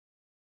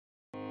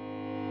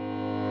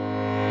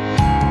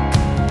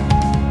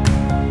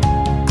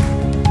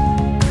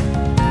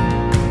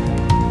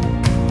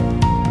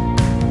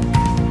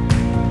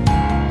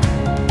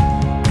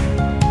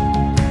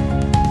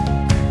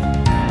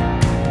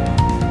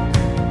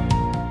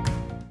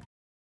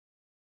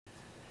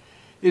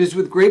It is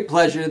with great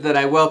pleasure that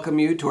I welcome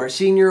you to our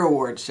Senior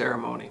Awards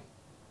ceremony.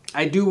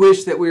 I do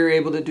wish that we were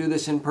able to do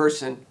this in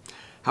person.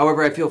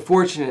 However, I feel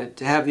fortunate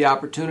to have the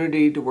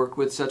opportunity to work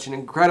with such an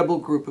incredible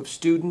group of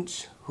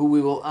students who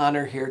we will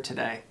honor here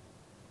today.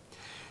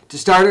 To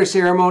start our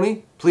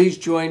ceremony, please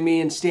join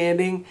me in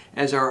standing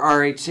as our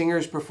RH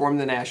singers perform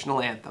the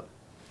national anthem.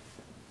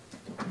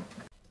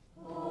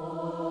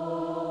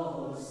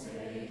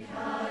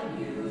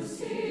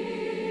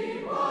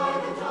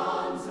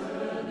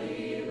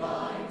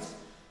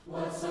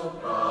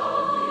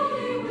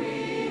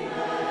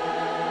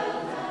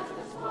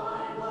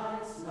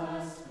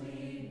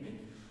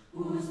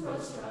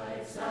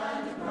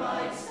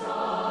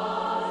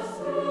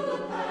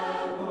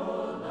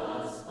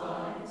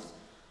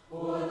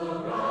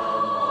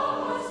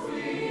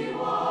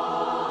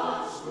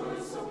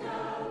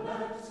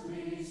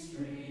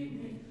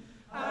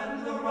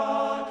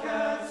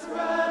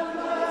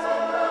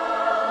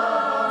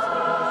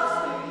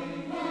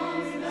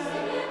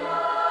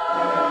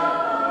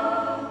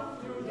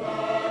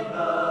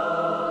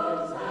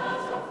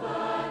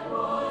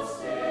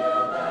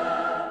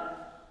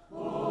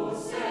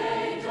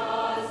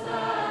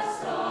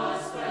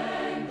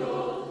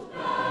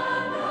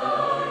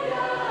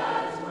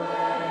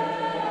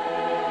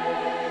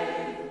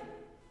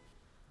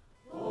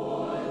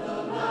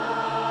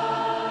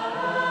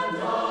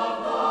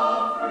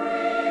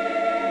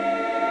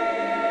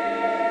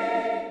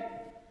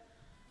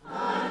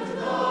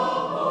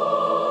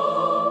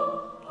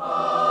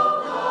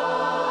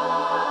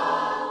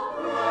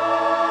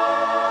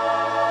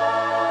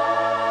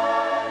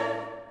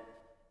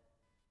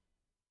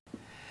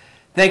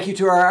 Thank you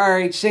to our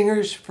RH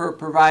singers for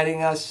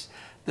providing us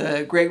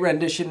the great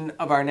rendition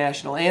of our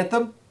national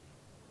anthem.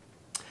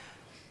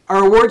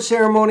 Our award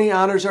ceremony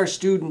honors our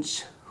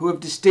students who have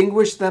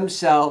distinguished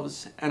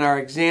themselves and are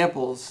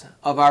examples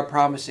of our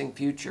promising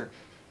future.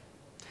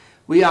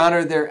 We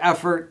honor their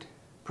effort,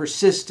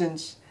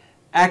 persistence,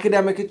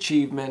 academic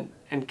achievement,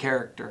 and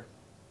character.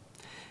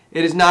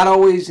 It is not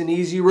always an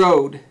easy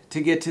road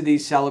to get to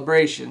these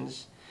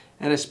celebrations,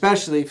 and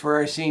especially for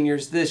our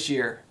seniors this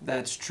year,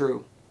 that's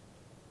true.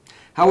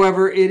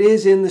 However, it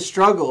is in the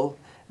struggle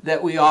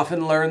that we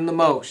often learn the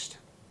most.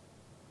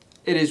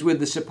 It is with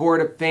the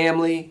support of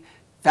family,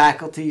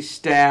 faculty,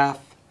 staff,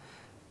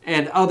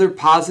 and other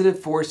positive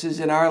forces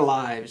in our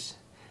lives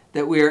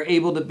that we are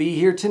able to be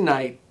here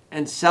tonight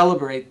and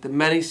celebrate the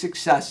many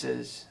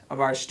successes of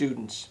our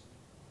students.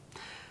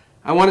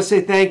 I want to say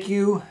thank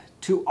you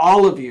to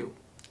all of you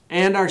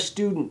and our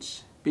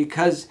students,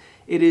 because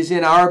it is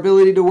in our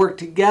ability to work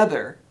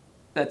together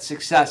that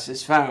success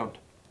is found.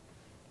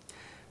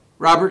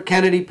 Robert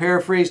Kennedy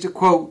paraphrased a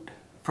quote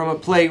from a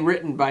play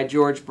written by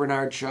George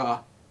Bernard Shaw.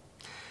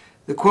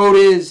 The quote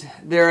is,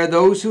 "There are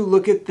those who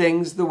look at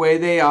things the way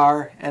they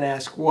are and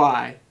ask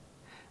why.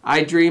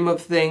 I dream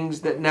of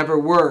things that never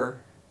were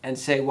and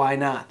say, why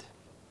not?"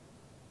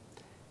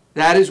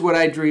 That is what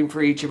I dream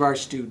for each of our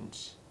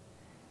students.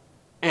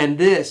 And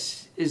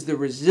this is the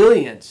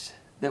resilience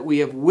that we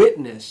have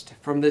witnessed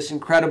from this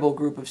incredible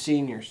group of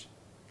seniors.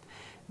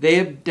 They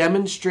have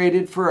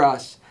demonstrated for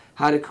us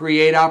how to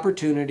create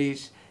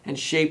opportunities and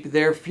shape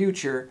their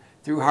future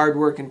through hard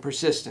work and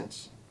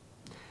persistence.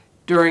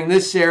 During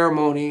this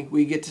ceremony,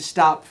 we get to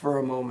stop for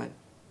a moment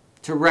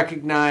to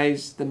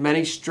recognize the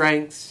many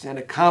strengths and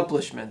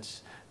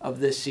accomplishments of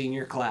this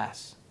senior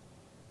class.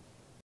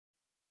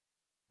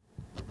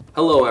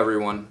 Hello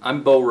everyone,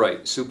 I'm Bo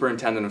Wright,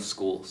 Superintendent of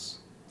Schools.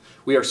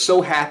 We are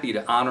so happy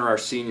to honor our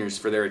seniors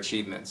for their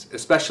achievements,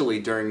 especially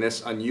during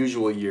this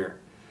unusual year.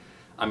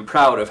 I'm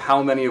proud of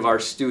how many of our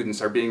students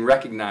are being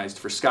recognized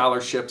for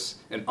scholarships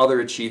and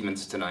other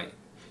achievements tonight.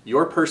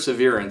 Your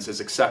perseverance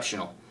is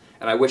exceptional,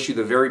 and I wish you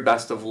the very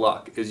best of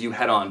luck as you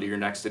head on to your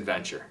next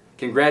adventure.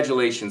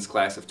 Congratulations,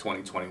 class of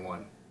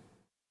 2021.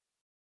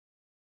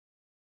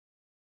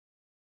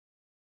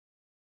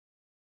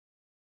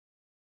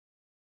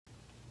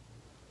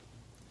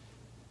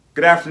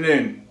 Good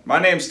afternoon. My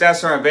name is Staff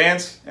Sergeant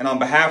Vance, and on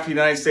behalf of the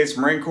United States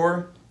Marine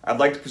Corps, I'd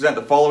like to present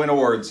the following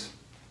awards.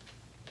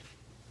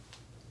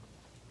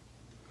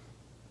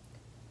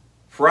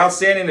 For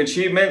outstanding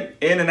achievement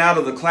in and out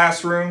of the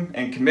classroom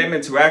and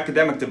commitment to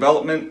academic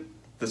development,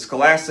 the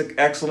Scholastic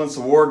Excellence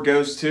Award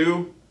goes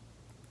to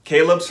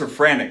Caleb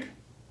Sirfranik.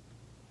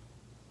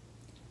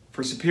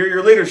 For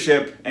superior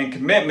leadership and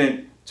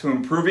commitment to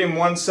improving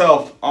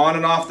oneself on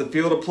and off the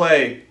field of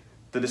play,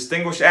 the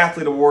Distinguished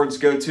Athlete Awards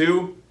go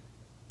to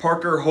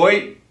Parker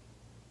Hoyt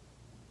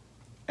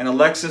and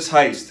Alexis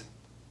Heist.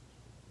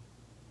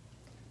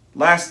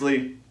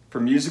 Lastly,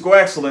 for musical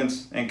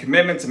excellence and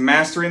commitment to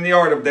mastering the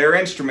art of their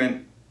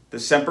instrument, the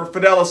Semper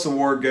Fidelis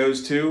Award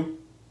goes to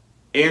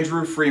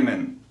Andrew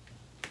Freeman.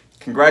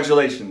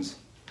 Congratulations.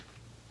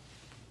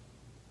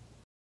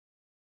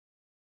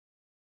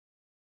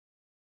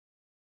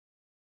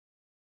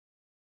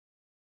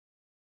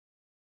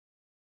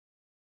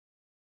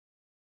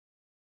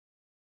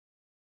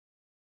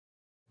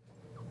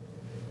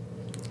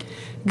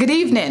 Good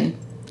evening.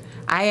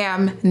 I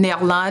am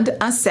Nerlande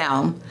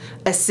Anselme,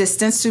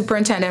 Assistant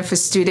Superintendent for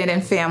Student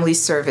and Family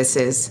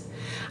Services.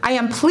 I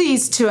am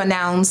pleased to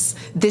announce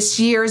this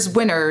year's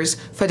winners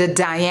for the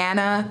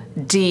Diana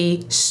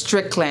D.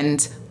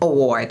 Strickland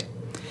Award.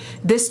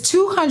 This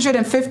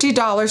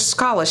 $250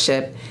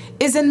 scholarship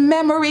is in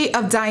memory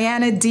of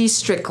Diana D.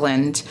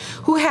 Strickland,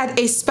 who had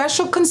a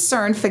special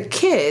concern for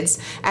kids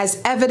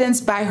as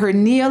evidenced by her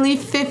nearly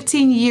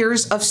 15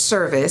 years of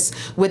service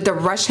with the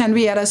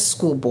Rush-Henrietta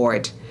School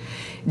Board.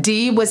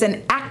 Dee was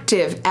an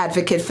active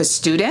advocate for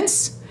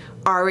students,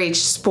 RH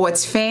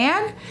sports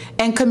fan,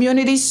 and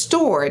community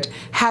steward,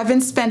 having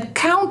spent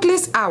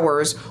countless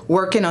hours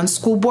working on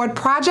school board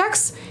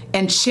projects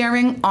and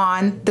cheering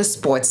on the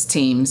sports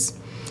teams.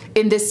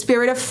 In the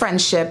spirit of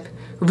friendship,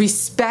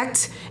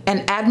 respect,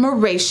 and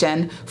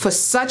admiration for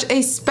such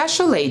a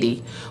special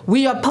lady,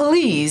 we are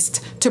pleased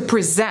to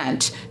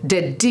present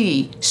the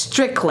D.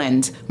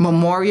 Strickland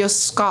Memorial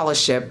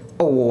Scholarship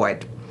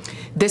Award.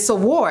 This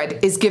award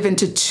is given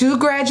to 2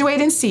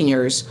 graduating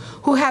seniors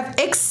who have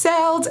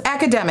excelled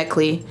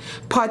academically,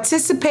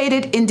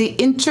 participated in the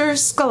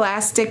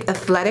interscholastic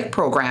athletic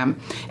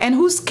program, and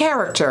whose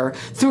character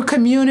through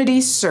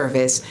community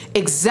service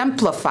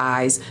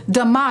exemplifies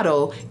the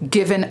motto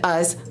given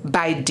us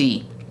by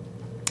Dee.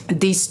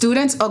 These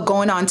students are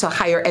going on to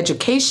higher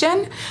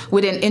education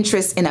with an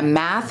interest in a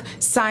math,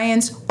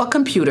 science, or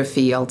computer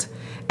field.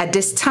 At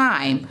this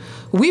time,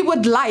 we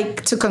would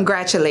like to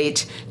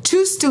congratulate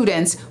 2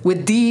 students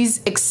with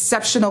these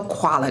exceptional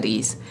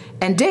qualities,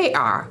 and they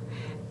are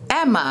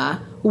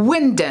Emma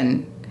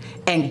Winden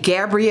and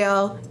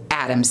Gabrielle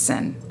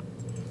Adamson.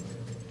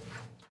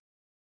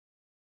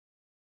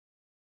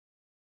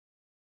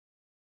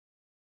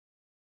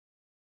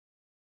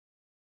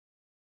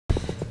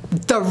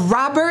 The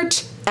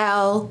Robert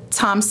L.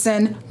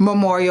 Thompson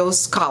Memorial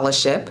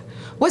Scholarship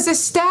was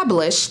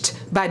established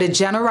by the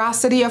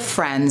generosity of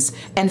friends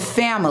and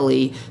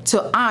family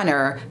to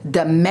honor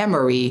the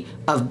memory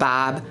of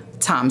Bob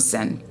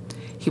Thompson.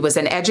 He was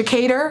an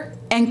educator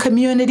and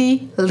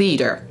community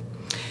leader.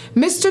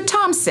 Mr.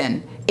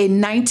 Thompson, a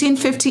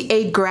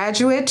 1958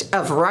 graduate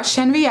of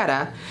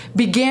Rush-Henrietta,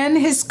 began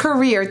his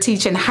career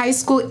teaching high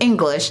school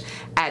English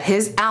at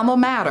his alma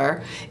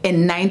mater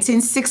in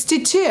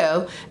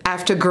 1962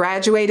 after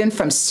graduating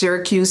from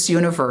Syracuse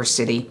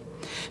University.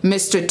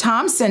 Mr.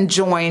 Thompson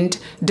joined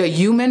the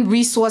Human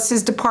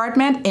Resources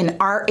Department in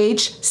RH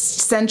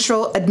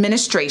Central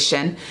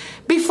Administration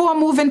before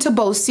moving to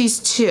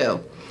BOCES II.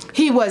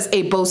 He was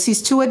a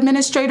BOCES II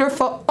administrator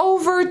for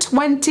over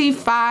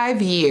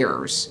 25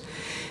 years.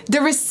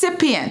 The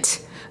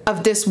recipient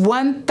of this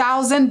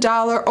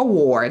 $1,000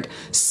 award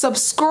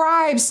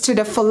subscribes to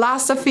the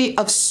philosophy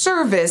of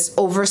service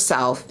over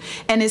self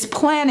and is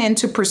planning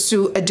to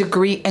pursue a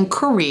degree and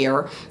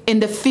career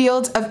in the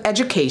field of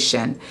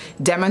education,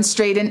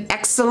 demonstrating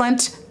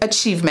excellent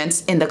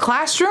achievements in the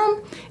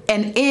classroom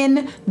and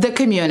in the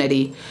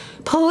community.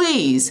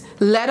 Please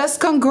let us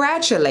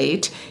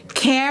congratulate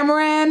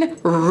Cameron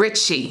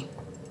Ritchie.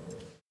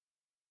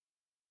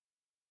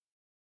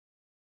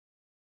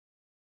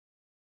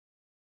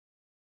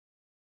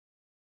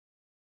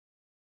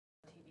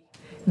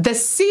 The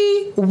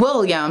C.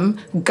 William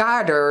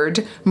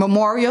Goddard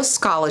Memorial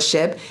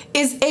Scholarship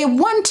is a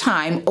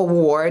one-time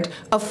award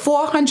of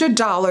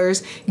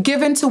 $400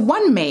 given to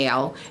 1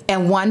 male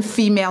and 1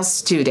 female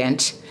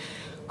student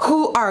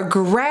who are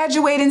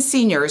graduating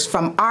seniors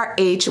from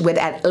RH with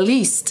at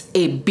least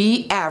a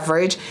B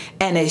average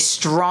and a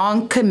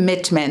strong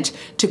commitment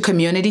to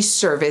community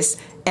service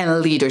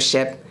and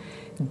leadership.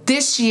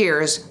 This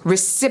year's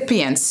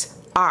recipients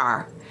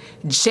are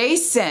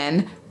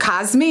Jason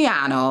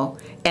Cosmiano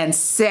and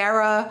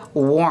Sarah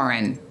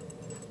Warren.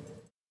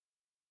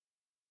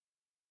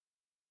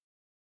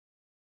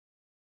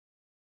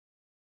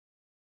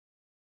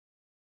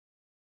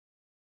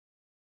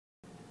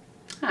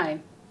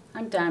 Hi,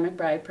 I'm Don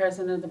McBride,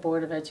 President of the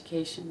Board of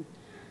Education.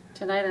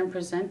 Tonight I'm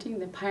presenting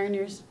the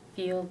Pioneers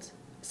Fields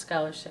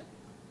Scholarship.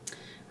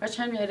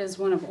 Rush-Henrietta is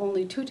one of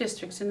only 2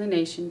 districts in the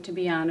nation to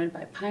be honored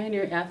by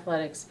Pioneer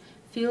Athletics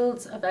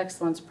Fields of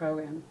Excellence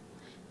program.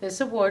 This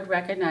award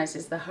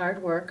recognizes the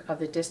hard work of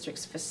the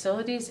district's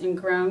facilities and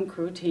ground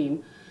crew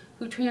team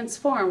who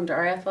transformed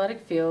our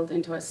athletic field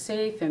into a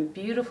safe and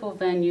beautiful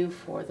venue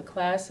for the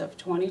class of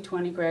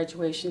 2020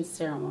 graduation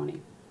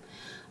ceremony.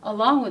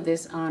 Along with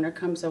this honor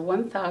comes a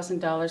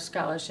 $1,000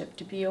 scholarship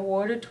to be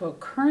awarded to a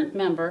current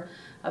member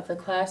of the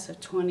class of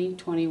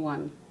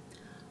 2021.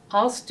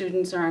 All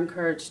students are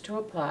encouraged to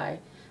apply,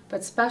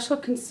 but special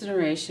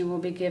consideration will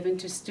be given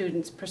to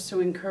students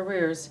pursuing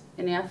careers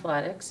in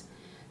athletics,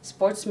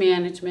 sports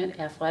management,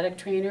 athletic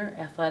trainer,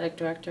 athletic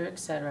director,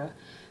 etc.,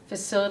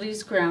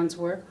 facilities, grounds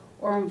work,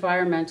 or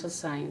environmental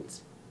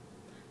science.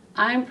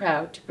 I am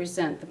proud to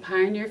present the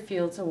Pioneer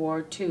Fields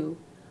Award to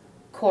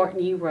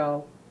Courtney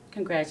Rowe.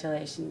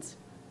 Congratulations.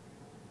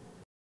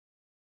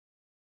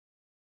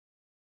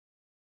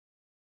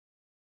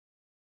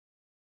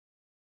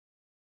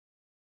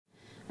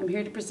 I'm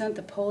here to present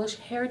the Polish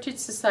Heritage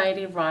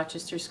Society of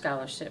Rochester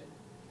Scholarship.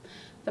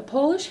 The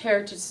Polish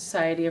Heritage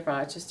Society of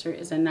Rochester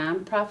is a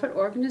nonprofit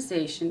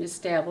organization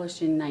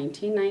established in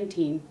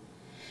 1919.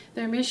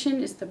 Their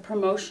mission is the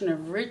promotion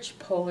of rich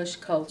Polish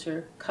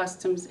culture,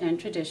 customs, and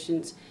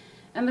traditions,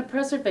 and the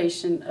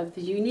preservation of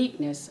the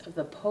uniqueness of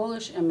the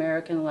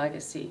Polish-American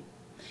legacy.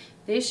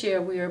 This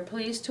year, we are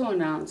pleased to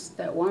announce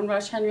that one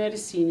Rush-Henrietta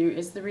senior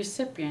is the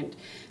recipient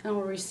and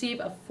will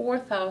receive a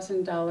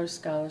 $4,000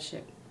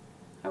 scholarship.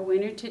 Our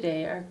winner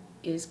today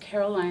is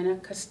Carolina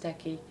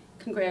Kostecki.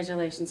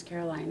 Congratulations,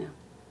 Carolina.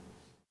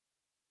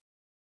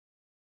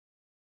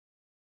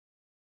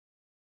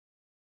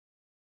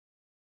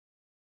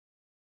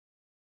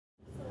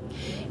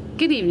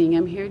 Good evening.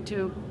 I'm here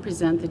to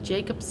present the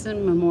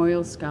Jacobson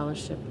Memorial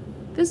Scholarship.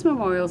 This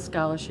Memorial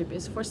Scholarship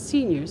is for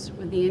seniors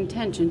with the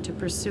intention to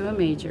pursue a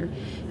major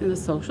in the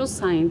social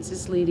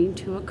sciences leading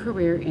to a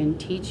career in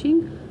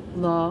teaching,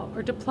 law,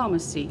 or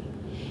diplomacy.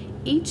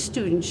 Each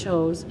student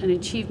shows an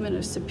achievement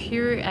of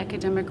superior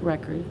academic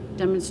record,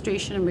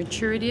 demonstration of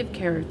maturity of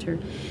character,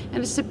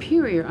 and a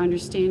superior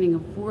understanding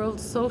of world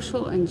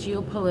social and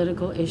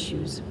geopolitical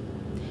issues.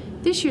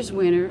 This year's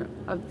winner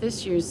of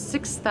this year's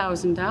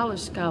 $6,000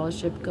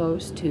 scholarship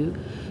goes to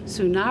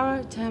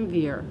Sunara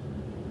Tanvir.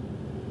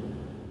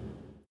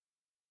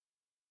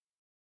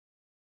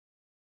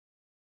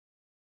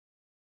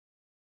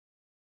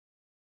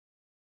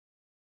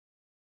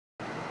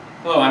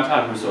 Hello, I'm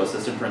Todd Russo,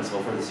 Assistant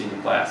Principal for the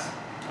senior class.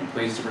 I'm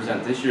pleased to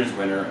present this year's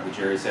winner of the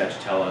Jerry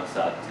Sacchitella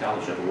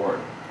Scholarship Award.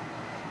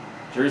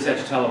 Jerry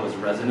Sacchitella was a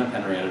resident of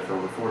Henrietta for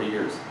over 40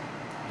 years.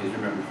 He is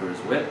remembered for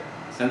his wit,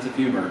 sense of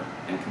humor,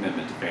 and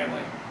commitment to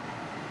family.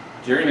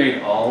 Jerry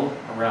made all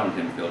around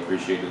him feel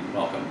appreciated and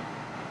welcome.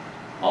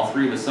 All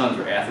three of his sons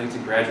were athletes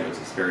and graduates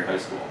of Sperry High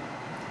School.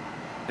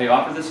 They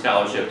offered the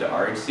scholarship to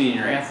RH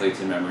senior athletes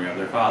in memory of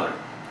their father.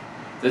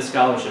 This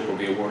scholarship will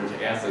be awarded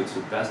to athletes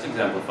who best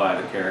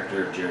exemplify the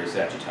character of Jerry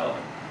Sacchitella.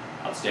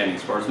 Outstanding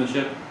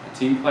sportsmanship, a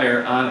team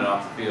player on and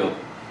off the field,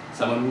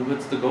 someone who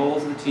puts the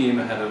goals of the team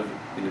ahead of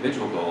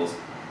individual goals,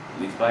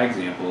 leads by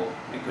example,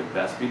 and could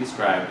best be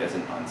described as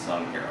an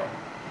unsung hero.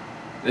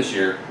 This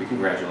year, we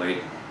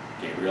congratulate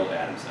Gabriel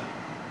Adamson.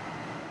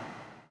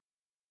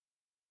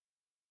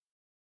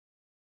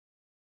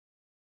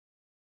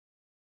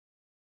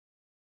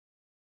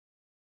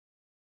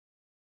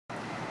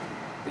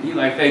 The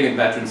Eli Fagan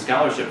Veteran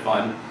Scholarship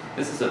Fund.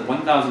 This is a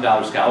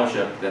 $1,000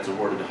 scholarship that's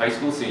awarded to high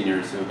school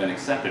seniors who have been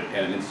accepted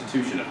at an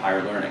institution of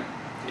higher learning.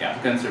 The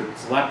applicants are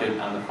selected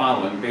on the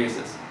following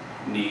basis: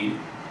 need,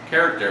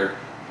 character,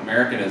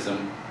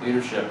 Americanism,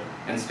 leadership,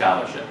 and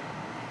scholarship.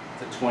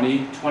 The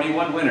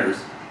 2021 winners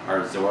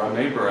are Zora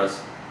Mae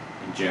Burris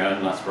and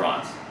Jaron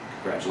Lesperance.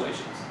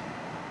 Congratulations.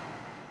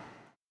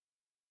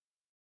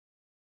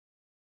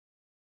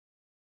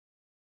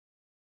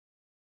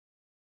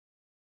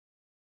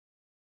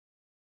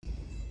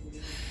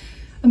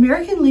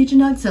 American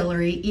Legion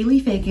Auxiliary Ely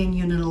Fagan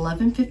Unit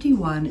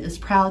 1151 is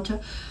proud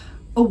to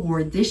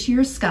award this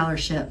year's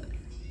scholarship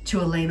to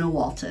Elena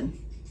Walton.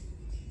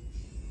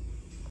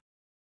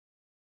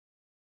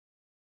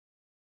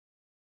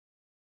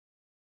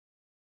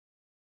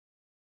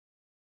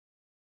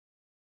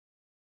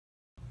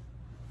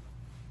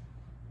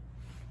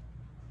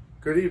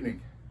 Good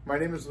evening. My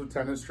name is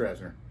Lieutenant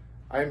Strasner.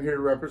 I am here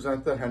to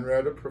represent the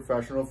Henrietta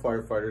Professional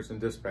Firefighters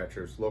and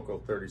Dispatchers, Local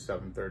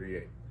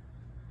 3738.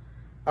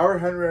 Our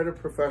Henrietta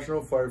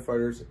Professional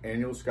Firefighters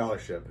Annual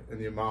Scholarship in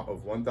the amount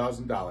of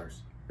 $1,000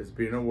 is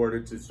being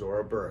awarded to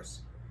Zora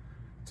Burris.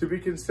 To be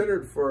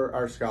considered for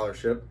our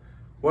scholarship,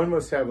 one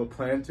must have a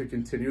plan to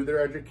continue their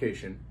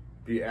education,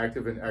 be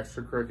active in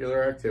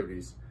extracurricular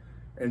activities,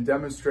 and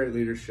demonstrate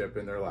leadership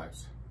in their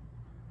lives.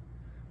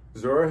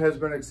 Zora has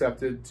been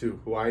accepted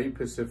to Hawaii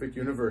Pacific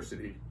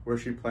University, where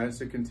she plans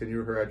to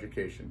continue her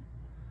education.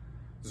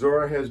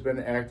 Zora has been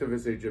active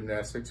as a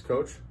gymnastics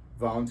coach,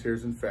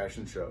 volunteers in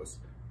fashion shows,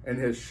 and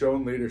has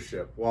shown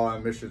leadership while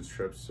on missions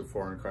trips to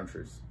foreign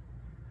countries.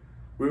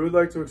 We would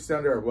like to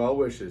extend our well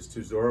wishes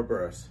to Zora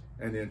Burris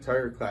and the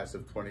entire class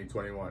of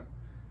 2021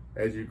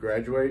 as you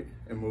graduate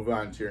and move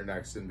on to your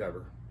next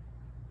endeavor.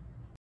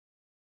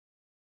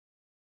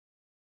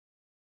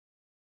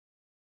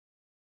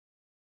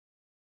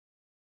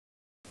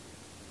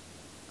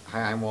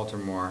 Hi, I'm Walter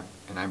Moore,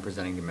 and I'm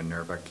presenting the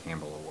Minerva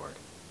Campbell Award.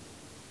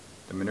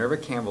 The Minerva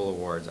Campbell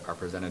Awards are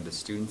presented to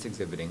students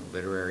exhibiting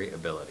literary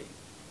ability.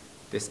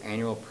 This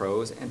annual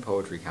prose and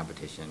poetry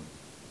competition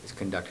is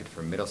conducted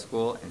for middle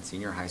school and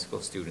senior high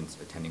school students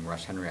attending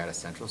Rush-Henrietta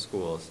Central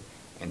Schools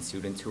and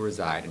students who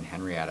reside in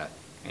Henrietta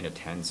and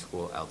attend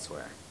school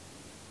elsewhere.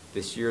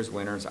 This year's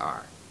winners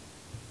are,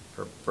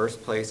 for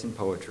first place in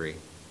poetry,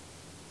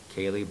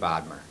 Kaylee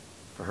Bodmer,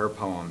 for her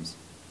poems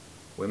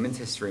Women's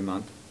History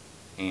Month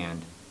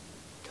and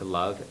To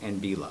Love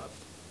and Be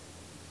Loved.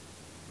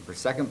 And for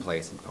second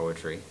place in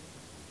poetry,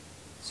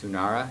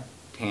 Sunara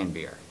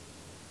Tanvir,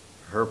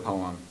 for her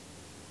poem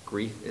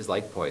Grief is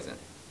Like Poison.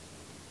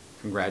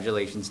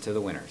 Congratulations to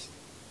the winners.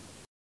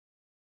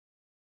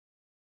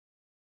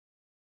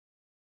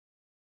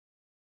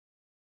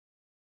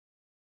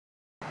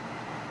 The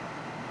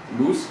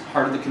Moose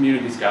Heart of the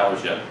Community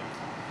Scholarship.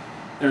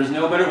 There is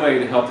no better way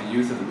to help the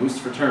youth of the Moose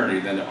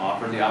fraternity than to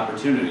offer the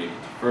opportunity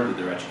to further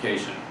their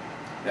education.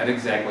 That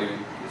exactly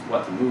is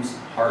what the Moose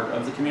Heart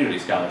of the Community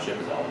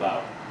Scholarship is all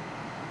about.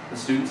 The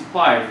students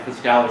apply for the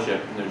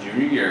scholarship in their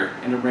junior year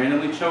and are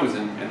randomly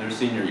chosen in their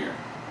senior year.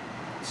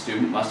 The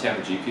student must have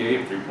a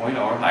GPA of 3.0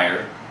 or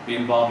higher, be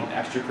involved in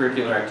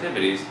extracurricular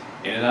activities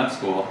in and out of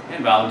school,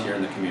 and volunteer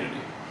in the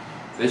community.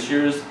 This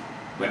year's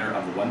winner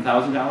of the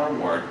 $1,000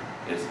 award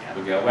is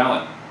Abigail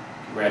Wallen.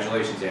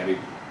 Congratulations, Abby.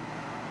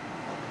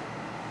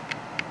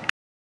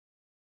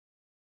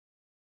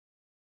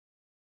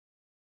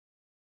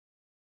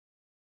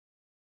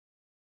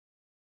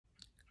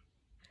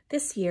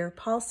 This year,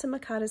 Paul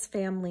Simicata's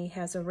family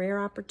has a rare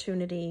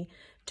opportunity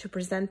to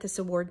present this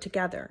award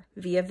together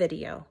via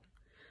video.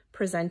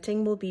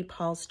 Presenting will be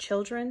Paul's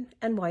children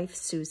and wife,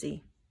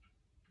 Susie.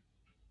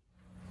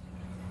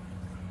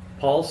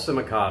 Paul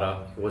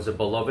Simicata was a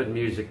beloved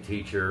music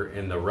teacher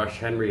in the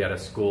Rush-Henrietta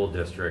School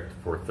District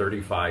for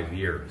 35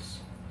 years.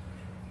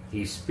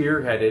 He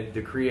spearheaded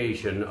the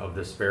creation of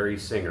the Sperry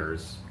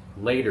Singers,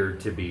 later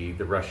to be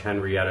the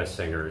Rush-Henrietta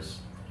Singers,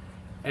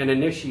 and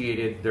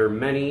initiated their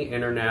many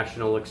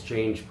international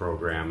exchange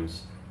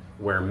programs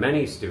where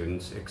many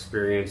students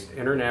experienced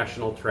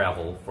international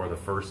travel for the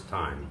first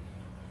time.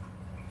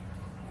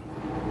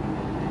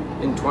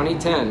 In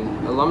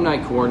 2010,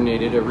 alumni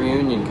coordinated a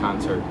reunion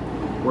concert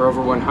where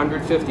over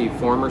 150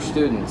 former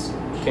students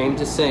came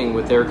to sing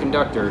with their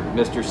conductor,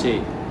 Mr.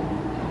 C.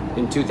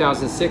 In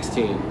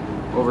 2016,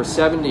 over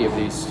 70 of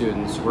these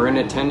students were in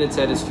attendance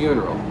at his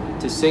funeral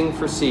to sing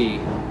for C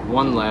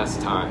one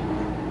last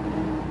time.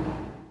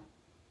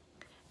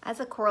 As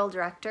a choral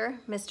director,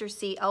 Mr.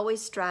 C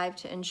always strived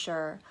to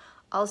ensure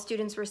all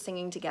students were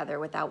singing together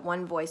without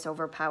one voice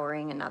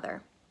overpowering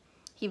another.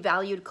 He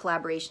valued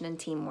collaboration and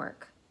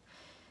teamwork.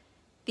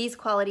 These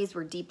qualities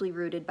were deeply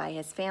rooted by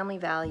his family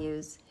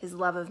values, his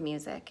love of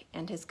music,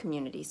 and his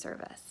community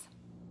service.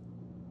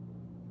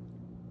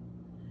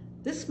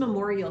 This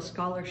memorial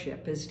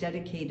scholarship is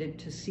dedicated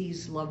to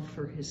C's love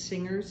for his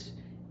singers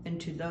and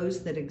to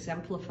those that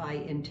exemplify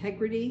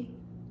integrity,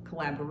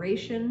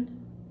 collaboration,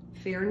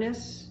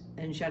 fairness,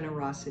 and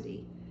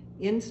generosity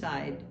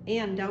inside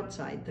and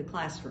outside the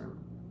classroom.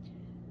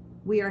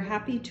 We are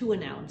happy to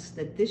announce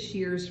that this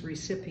year's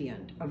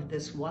recipient of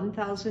this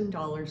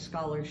 $1,000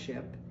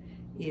 scholarship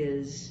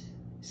is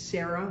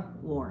Sarah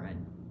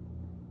Warren.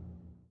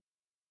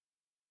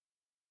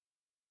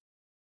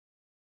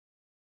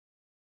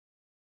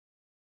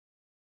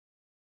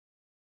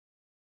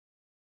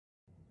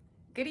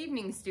 Good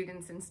evening,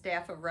 students and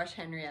staff of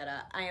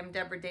Rush-Henrietta. I am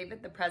Deborah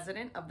David, the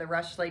president of the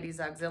Rush Ladies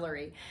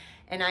Auxiliary,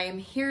 and I am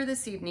here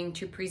this evening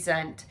to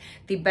present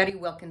the Betty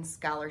Wilkins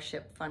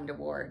Scholarship Fund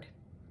Award.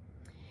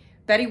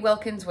 Betty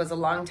Wilkins was a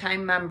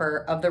longtime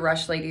member of the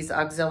Rush Ladies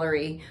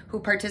Auxiliary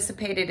who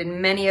participated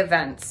in many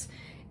events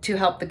to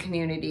help the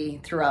community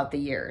throughout the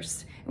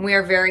years. And we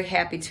are very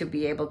happy to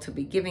be able to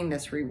be giving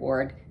this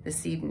reward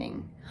this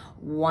evening.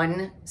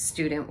 One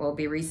student will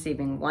be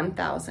receiving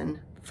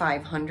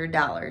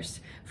 $1,500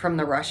 from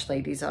the Rush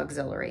Ladies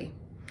Auxiliary.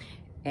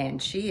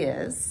 And she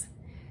is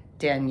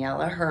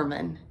Daniela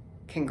Herman.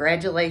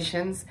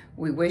 Congratulations.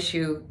 We wish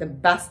you the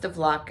best of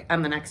luck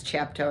on the next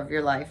chapter of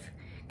your life.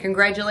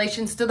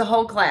 Congratulations to the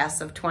whole class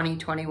of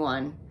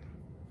 2021.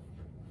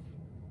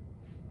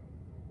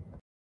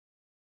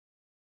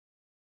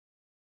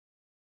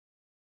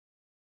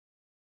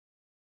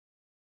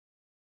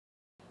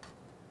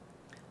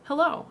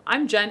 Hello,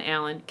 I'm Jen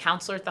Allen,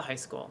 counselor at the high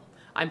school.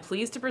 I'm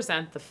pleased to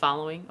present the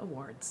following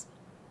awards.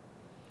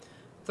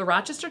 The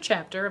Rochester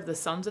chapter of the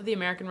Sons of the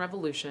American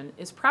Revolution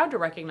is proud to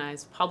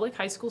recognize public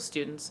high school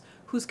students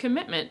whose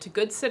commitment to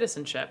good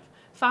citizenship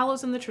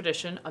follows in the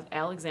tradition of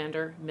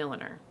Alexander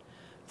Milliner.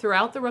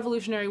 Throughout the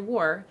Revolutionary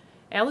War,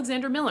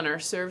 Alexander Milliner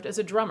served as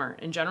a drummer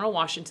in General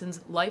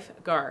Washington's Life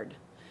Guard.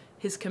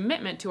 His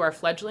commitment to our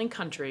fledgling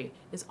country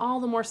is all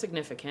the more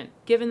significant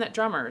given that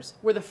drummers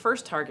were the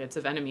first targets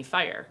of enemy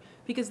fire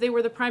because they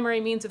were the primary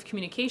means of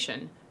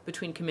communication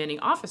between commanding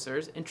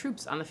officers and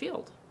troops on the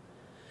field.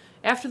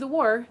 After the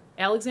war,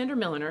 Alexander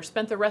Milliner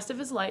spent the rest of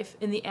his life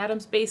in the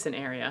Adams Basin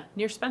area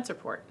near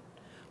Spencerport.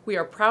 We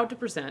are proud to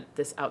present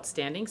this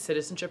Outstanding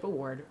Citizenship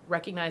Award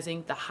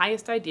recognizing the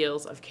highest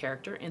ideals of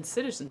character and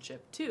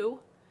citizenship to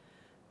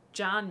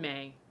John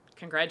May.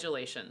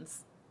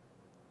 Congratulations.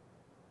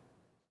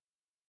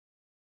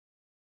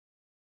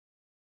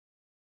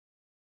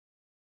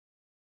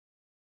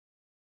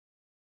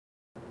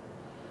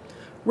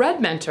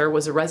 Red Mentor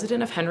was a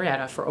resident of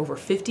Henrietta for over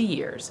 50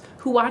 years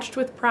who watched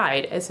with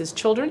pride as his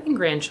children and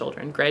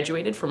grandchildren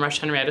graduated from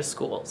Rush-Henrietta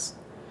schools.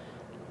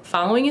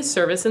 Following his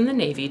service in the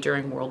Navy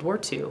during World War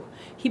II,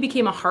 he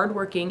became a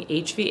hardworking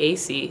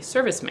HVAC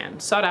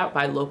serviceman sought out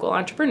by local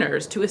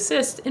entrepreneurs to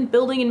assist in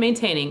building and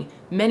maintaining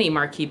many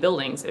marquee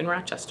buildings in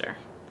Rochester.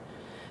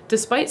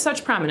 Despite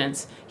such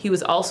prominence, he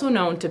was also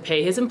known to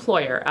pay his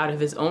employer out of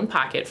his own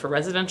pocket for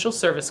residential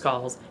service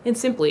calls and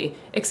simply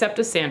accept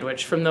a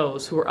sandwich from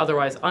those who were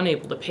otherwise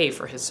unable to pay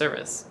for his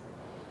service.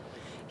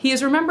 He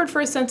is remembered for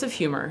his sense of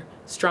humor,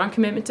 strong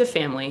commitment to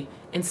family,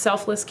 and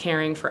selfless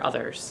caring for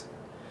others.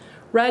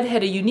 Red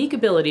had a unique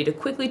ability to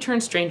quickly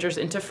turn strangers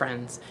into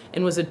friends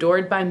and was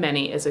adored by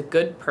many as a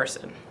good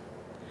person.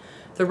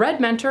 The Red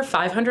Mentor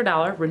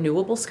 $500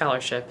 Renewable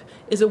Scholarship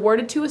is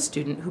awarded to a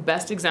student who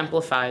best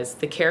exemplifies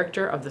the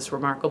character of this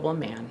remarkable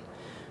man.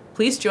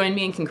 Please join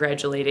me in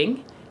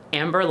congratulating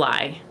Amber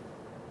Lai.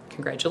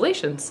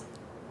 Congratulations.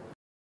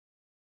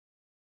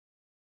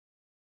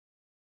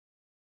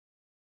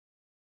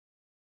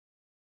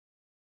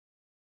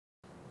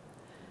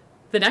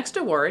 The next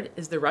award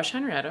is the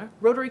Rush-Henrietta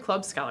Rotary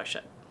Club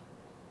Scholarship.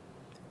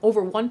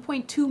 Over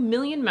 1.2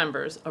 million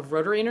members of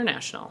Rotary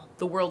International,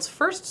 the world's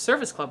first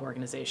service club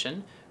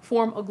organization,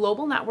 form a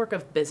global network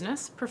of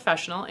business,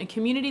 professional, and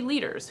community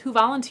leaders who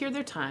volunteer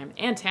their time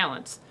and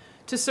talents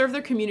to serve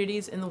their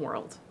communities in the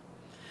world.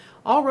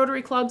 All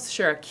Rotary clubs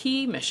share a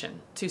key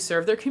mission to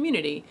serve their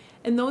community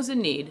and those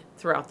in need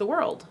throughout the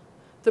world.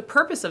 The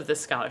purpose of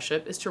this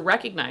scholarship is to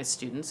recognize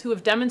students who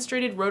have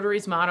demonstrated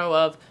Rotary's motto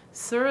of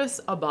service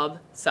above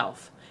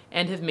self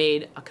and have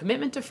made a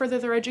commitment to further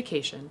their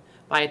education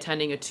by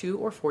attending a 2-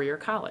 or 4-year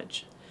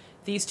college.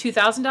 These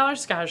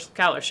 $2,000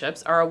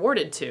 scholarships are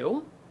awarded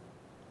to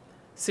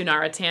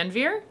Sunara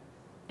Tanvir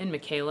and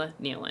Michaela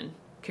Nealon.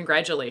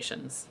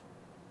 Congratulations.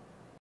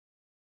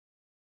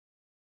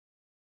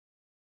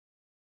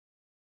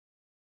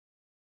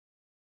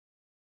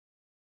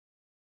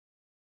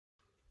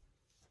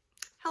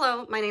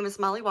 Hello, my name is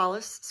Molly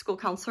Wallace, school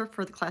counselor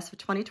for the class of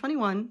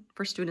 2021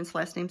 for students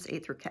last names A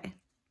through K.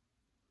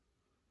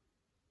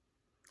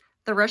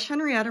 The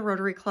Rush-Henrietta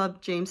Rotary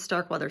Club James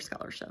Starkweather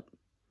Scholarship.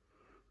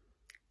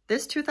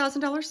 This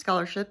 $2,000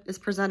 scholarship is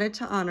presented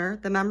to honor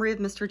the memory of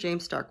Mr.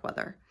 James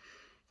Starkweather.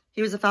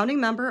 He was a founding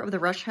member of the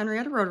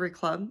Rush-Henrietta Rotary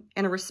Club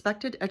and a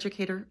respected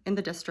educator in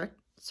the district,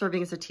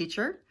 serving as a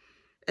teacher,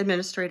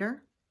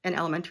 administrator, and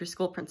elementary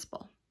school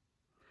principal.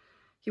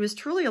 He was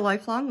truly a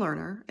lifelong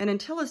learner, and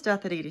until his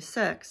death at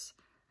 86,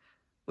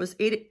 was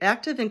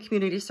active in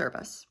community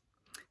service.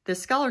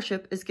 This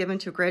scholarship is given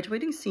to a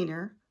graduating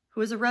senior who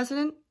is a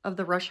resident of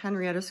the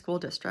Rush-Henrietta School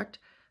District,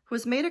 who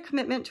has made a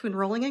commitment to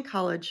enrolling in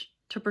college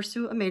to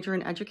pursue a major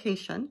in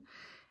education,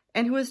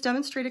 and who has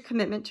demonstrated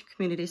commitment to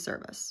community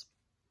service.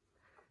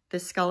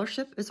 This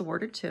scholarship is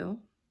awarded to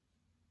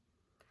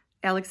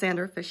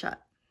Alexander Fischette.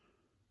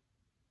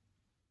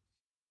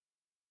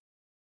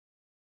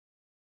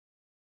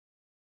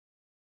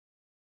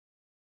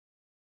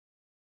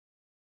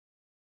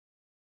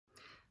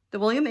 The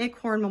William A.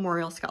 Korn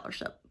Memorial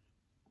Scholarship.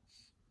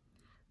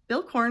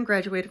 Bill Korn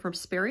graduated from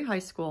Sperry High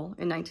School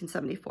in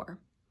 1974.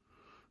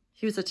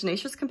 He was a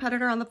tenacious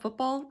competitor on the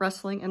football,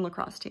 wrestling, and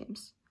lacrosse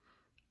teams.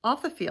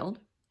 Off the field,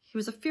 he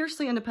was a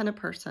fiercely independent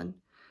person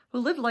who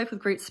lived life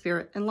with great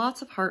spirit and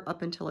lots of heart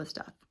up until his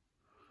death.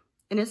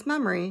 In his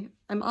memory,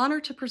 I'm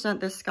honored to present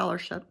this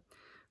scholarship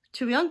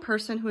to a young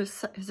person who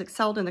has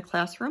excelled in the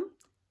classroom,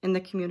 in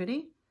the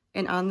community,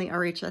 and on the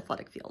RH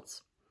athletic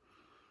fields.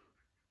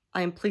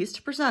 I am pleased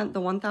to present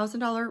the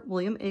 $1,000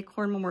 William A.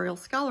 Korn Memorial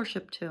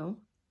Scholarship to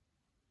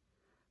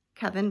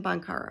Kevin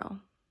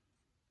Boncaro.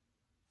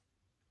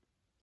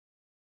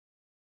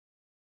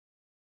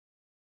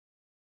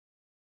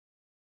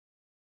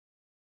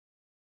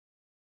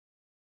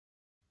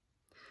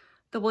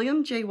 The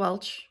William J.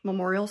 Welch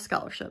Memorial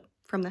Scholarship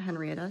from the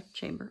Henrietta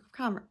Chamber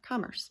of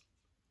Commerce.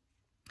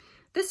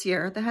 This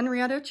year, the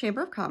Henrietta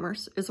Chamber of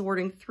Commerce is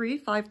awarding 3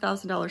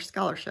 $5,000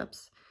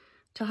 scholarships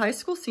to high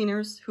school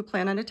seniors who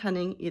plan on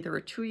attending either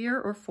a 2-year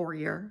or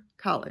 4-year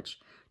college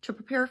to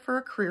prepare for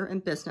a career in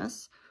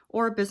business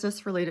or a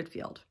business-related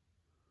field.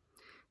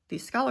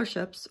 These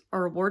scholarships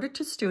are awarded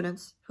to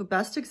students who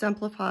best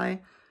exemplify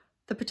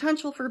the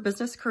potential for a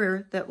business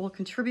career that will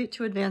contribute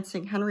to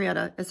advancing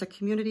Henrietta as a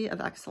community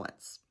of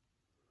excellence.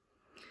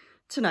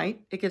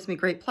 Tonight, it gives me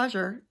great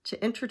pleasure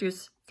to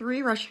introduce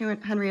 3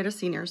 Rush-Henrietta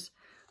seniors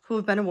who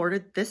have been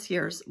awarded this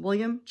year's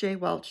William J.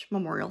 Welch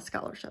Memorial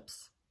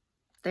Scholarships.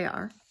 They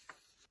are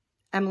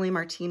Emily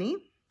Martini,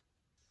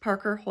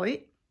 Parker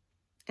Hoyt,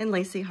 and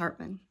Lacey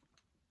Hartman.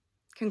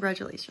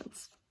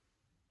 Congratulations.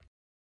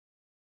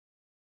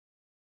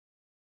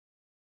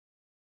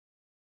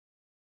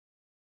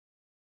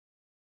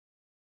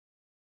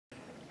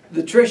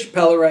 The Trish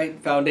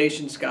Pellerite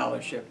Foundation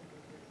Scholarship.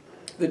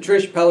 The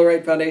Trish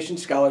Pellerite Foundation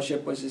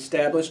Scholarship was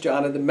established to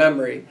honor the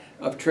memory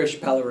of Trish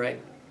Pellerite.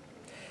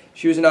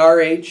 She was an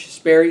RH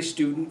Sperry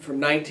student from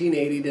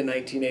 1980 to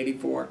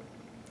 1984.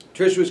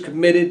 Trish was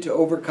committed to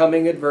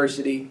overcoming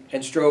adversity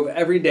and strove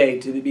every day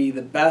to be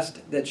the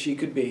best that she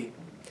could be.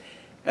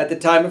 At the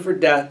time of her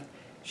death,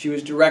 she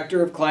was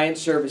Director of Client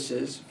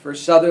Services for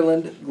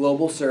Sutherland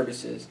Global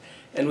Services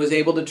and was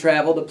able to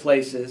travel to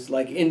places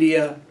like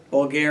India,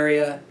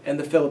 Bulgaria, and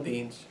the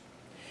Philippines.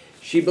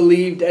 She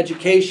believed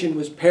education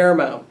was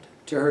paramount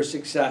to her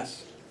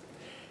success.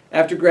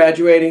 After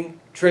graduating,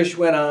 Trish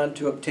went on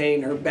to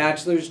obtain her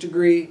bachelor's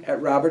degree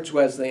at Roberts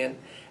Wesleyan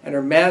and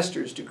her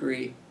master's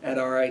degree at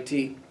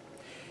RIT.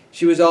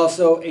 She was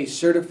also a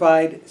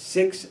certified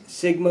 6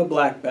 Sigma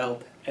Black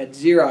Belt at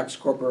Xerox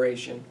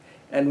Corporation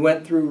and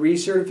went through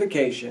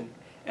recertification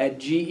at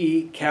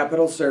GE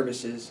Capital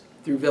Services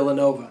through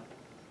Villanova.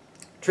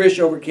 Trish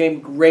overcame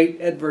great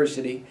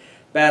adversity,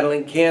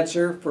 battling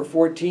cancer for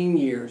 14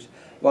 years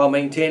while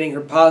maintaining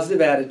her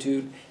positive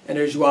attitude and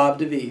her joie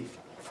de vivre.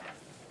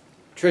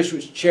 Trish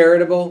was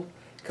charitable,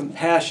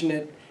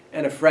 compassionate,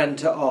 and a friend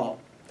to all.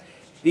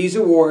 These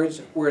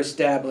awards were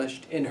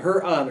established in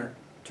her honor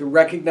to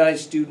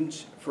recognize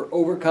students for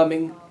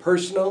overcoming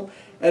personal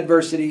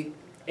adversity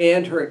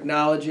and her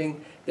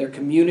acknowledging their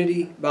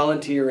community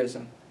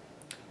volunteerism,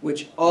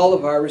 which all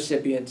of our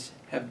recipients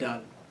have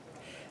done.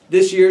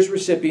 This year's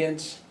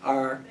recipients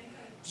are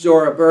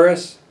Zora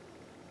Burris,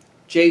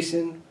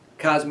 Jason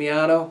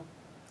Cosmiano,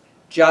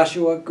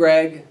 Joshua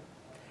Gregg,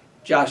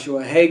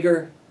 Joshua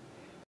Hager,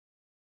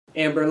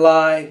 Amber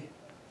Lai,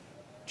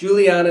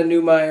 Juliana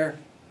Newmeyer,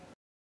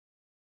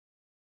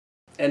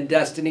 and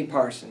Destiny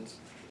Parsons.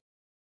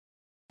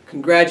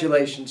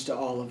 Congratulations to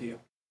all of you.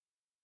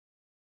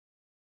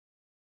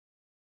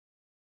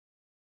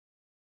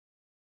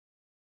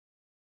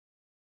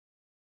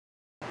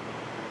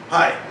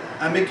 Hi,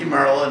 I'm Mickey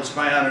Marlowe, and it's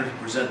my honor to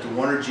present the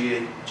Warner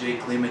J.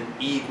 Kleeman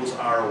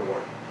E=R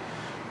Award.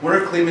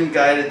 Warner Kleeman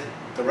guided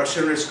the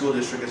Rush-Henrietta School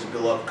District as a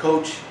beloved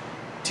coach,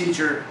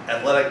 teacher,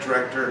 athletic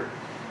director,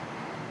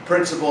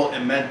 principal,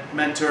 and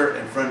mentor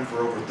and friend for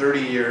over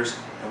 30 years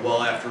and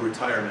well after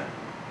retirement.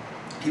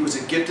 He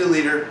was a gifted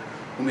leader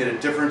who made a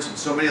difference in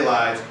so many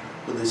lives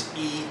with his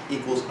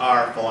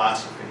E=R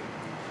philosophy.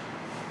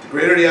 The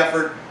greater the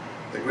effort,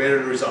 the greater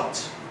the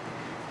results.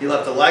 He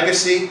left a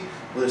legacy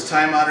with his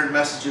time-honored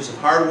messages of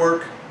hard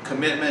work,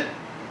 commitment,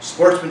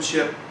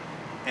 sportsmanship,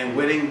 and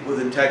winning with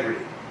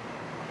integrity.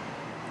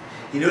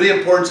 He knew the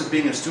importance of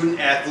being a student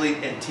athlete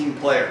and team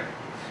player.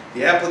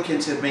 The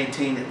applicants have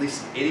maintained at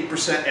least an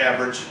 80%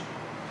 average,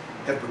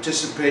 have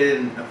participated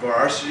in a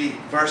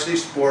varsity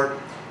sport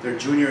their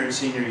junior and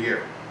senior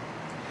year,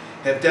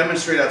 have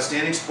demonstrated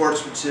outstanding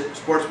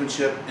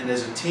sportsmanship and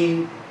as a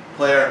team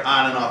player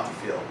on and off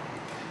the field.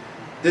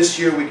 This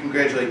year we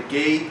congratulate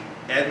Gabe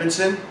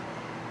Edmondson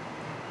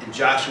and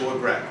Joshua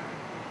Gregg.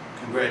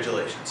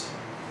 Congratulations.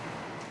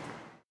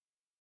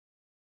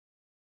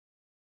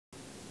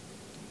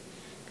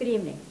 Good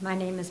evening. My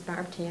name is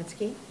Barb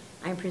Tansky.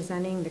 I'm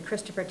presenting the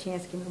Christopher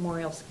Tansky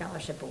Memorial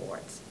Scholarship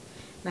Awards.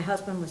 My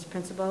husband was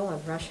principal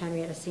of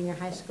Rush-Henrietta Senior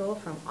High School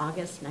from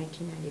August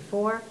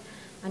 1994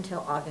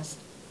 until August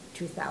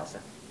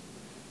 2000.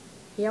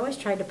 He always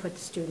tried to put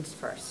the students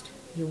first.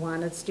 He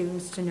wanted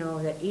students to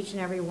know that each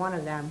and every one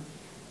of them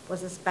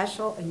was a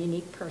special and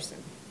unique person,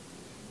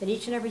 that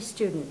each and every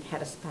student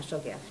had a special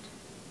gift.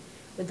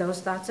 With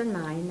those thoughts in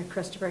mind, the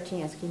Christopher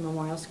Tansky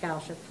Memorial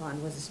Scholarship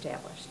Fund was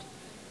established.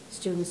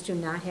 Students do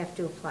not have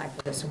to apply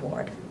for this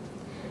award.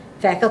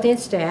 Faculty and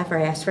staff are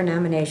asked for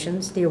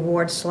nominations. The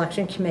award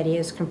selection committee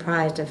is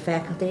comprised of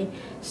faculty,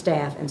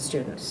 staff, and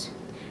students.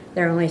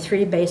 There are only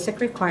 3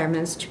 basic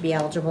requirements to be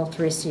eligible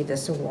to receive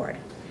this award.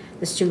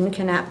 The student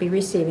cannot be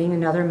receiving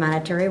another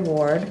monetary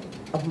award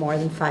of more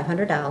than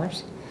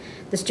 $500.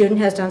 The student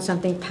has done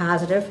something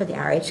positive for the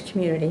RH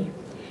community,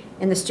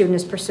 and the student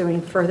is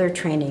pursuing further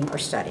training or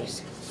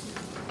studies.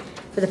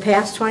 For the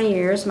past 20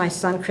 years, my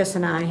son Chris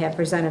and I have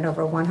presented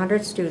over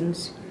 100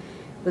 students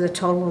with a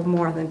total of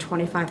more than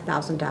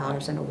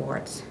 $25,000 in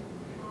awards.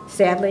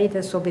 Sadly,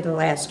 this will be the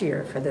last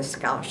year for this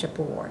scholarship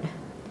award.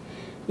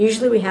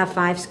 Usually we have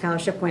 5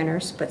 scholarship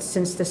winners, but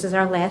since this is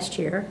our last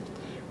year,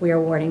 we are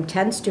awarding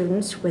 10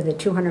 students with a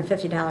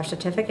 $250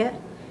 certificate,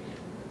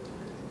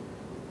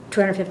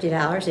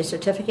 a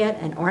certificate,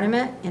 an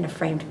ornament, and a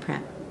framed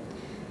print.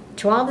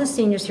 To all the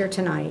seniors here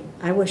tonight,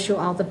 I wish you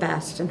all the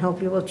best and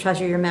hope you will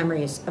treasure your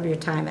memories of your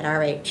time at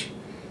RH.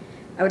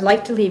 I would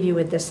like to leave you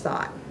with this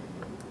thought.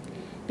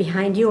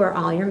 Behind you are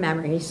all your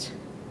memories.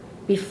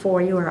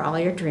 Before you are all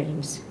your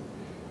dreams.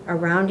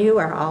 Around you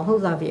are all who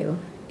love you,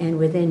 and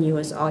within you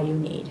is all you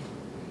need.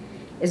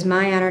 It is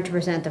my honor to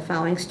present the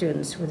following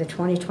students with the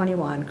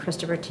 2021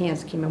 Christopher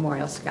Tansky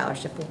Memorial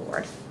Scholarship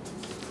Award.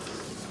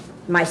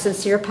 My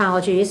sincere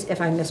apologies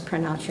if I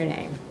mispronounce your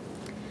name.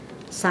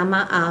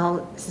 Sama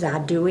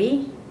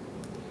Al-Zadoui,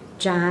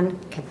 John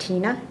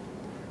Katina,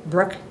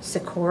 Brooke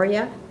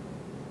Sikoria,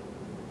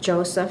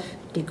 Joseph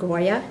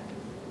DeGoya,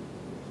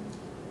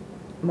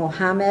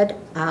 Mohammed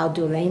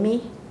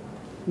Al-Dulaimi,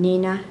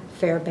 Nina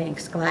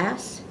Fairbanks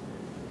Glass,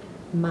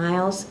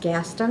 Miles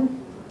Gaston,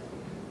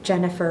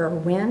 Jennifer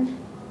Wynn,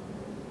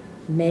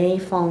 Mei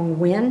Fong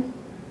Wynn,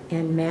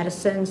 and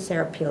Madison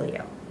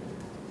Serapilio.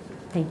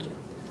 Thank you.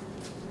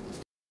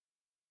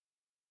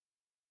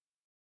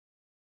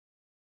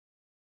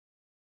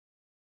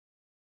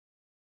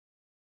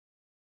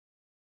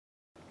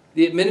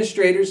 The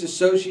Administrators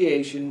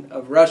Association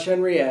of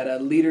Rush-Henrietta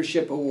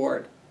Leadership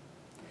Award.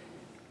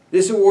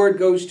 This award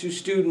goes to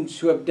students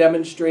who have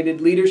demonstrated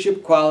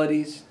leadership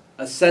qualities,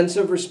 a sense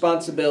of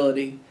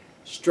responsibility,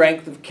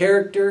 strength of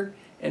character,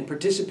 and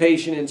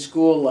participation in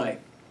school life.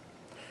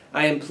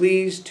 I am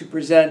pleased to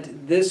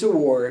present this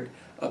award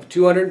of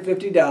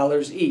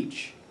 $250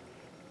 each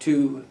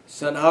to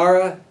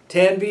Sanhara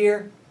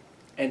Tanvir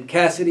and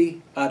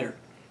Cassidy Utter.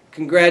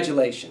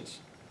 Congratulations.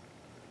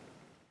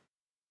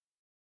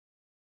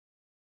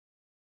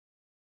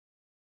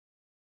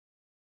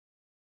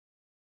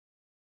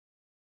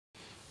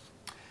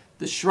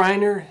 the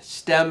Schreiner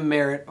STEM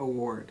Merit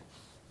Award.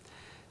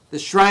 The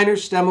Schreiner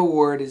STEM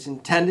Award is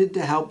intended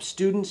to help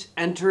students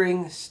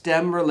entering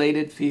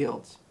STEM-related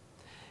fields.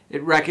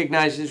 It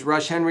recognizes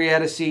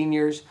Rush-Henrietta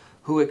seniors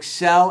who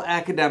excel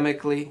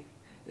academically,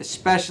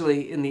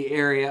 especially in the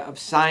area of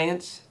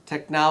science,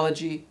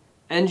 technology,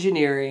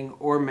 engineering,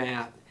 or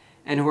math,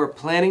 and who are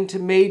planning to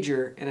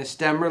major in a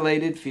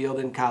STEM-related field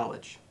in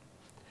college.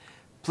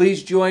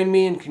 Please join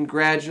me in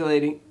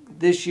congratulating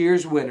this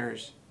year's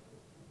winners,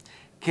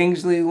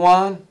 Kingsley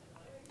Wan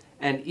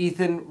and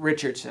Ethan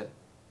Richardson.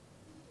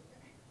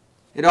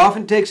 It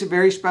often takes a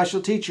very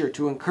special teacher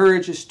to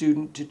encourage a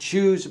student to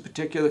choose a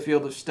particular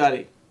field of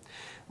study.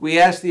 We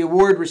asked the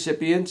award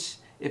recipients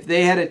if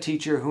they had a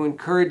teacher who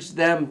encouraged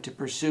them to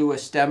pursue a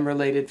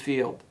STEM-related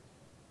field.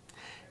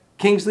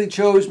 Kingsley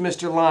chose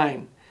Mr.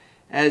 Line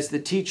as the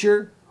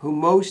teacher who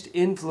most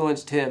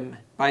influenced him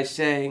by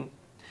saying,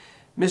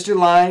 "Mr.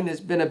 Line has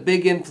been a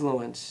big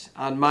influence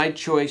on my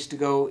choice to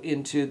go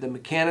into the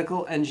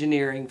mechanical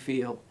engineering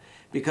field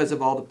because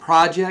of all the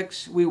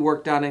projects we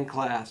worked on in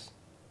class.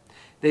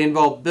 They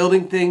involve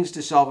building things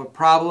to solve a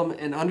problem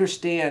and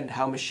understand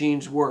how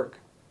machines work.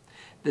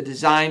 The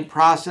design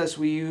process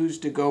we use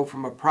to go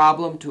from a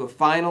problem to a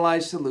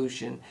finalized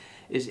solution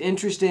is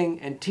interesting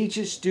and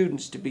teaches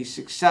students to be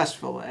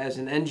successful as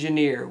an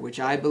engineer, which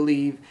I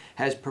believe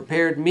has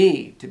prepared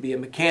me to be a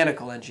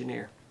mechanical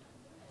engineer."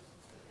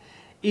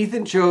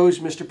 Ethan chose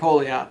Mr.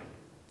 Poliat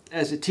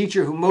as a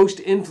teacher who most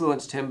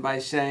influenced him by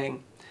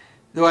saying,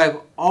 "Though I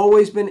have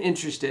always been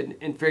interested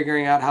in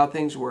figuring out how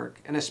things work,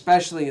 and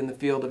especially in the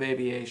field of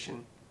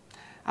aviation,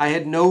 I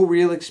had no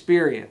real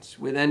experience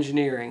with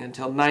engineering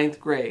until 9th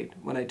grade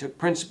when I took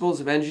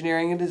Principles of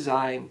Engineering and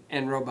Design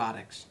and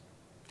Robotics.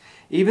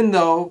 Even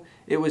though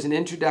it was an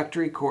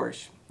introductory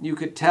course, you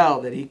could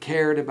tell that he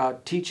cared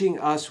about teaching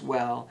us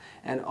well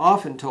and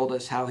often told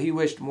us how he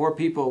wished more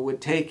people would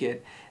take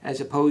it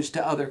as opposed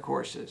to other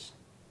courses.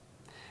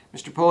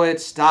 Mr.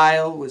 Poliat's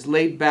style was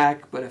laid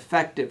back but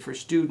effective for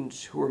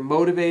students who were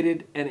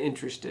motivated and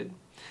interested,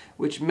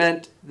 which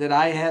meant that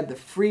I had the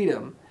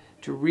freedom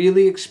to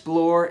really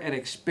explore and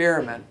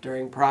experiment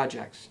during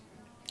projects.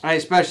 I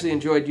especially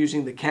enjoyed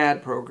using the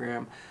CAD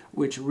program,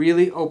 which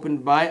really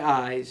opened my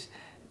eyes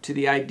to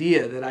the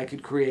idea that I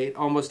could create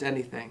almost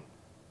anything.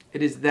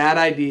 It is that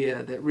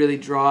idea that really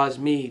draws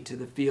me to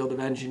the field of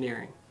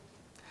engineering."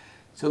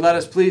 So let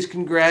us please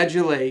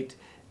congratulate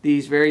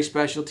these very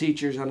special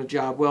teachers on a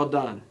job well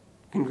done.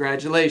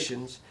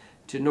 Congratulations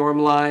to Norm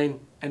Line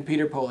and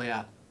Peter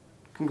Poliat.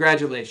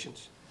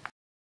 Congratulations.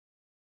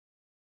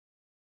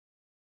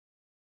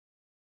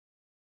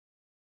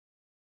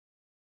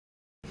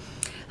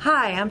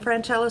 Hi, I'm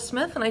Franchella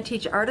Smith and I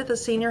teach art at the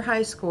senior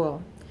high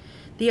school.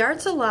 The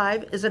Arts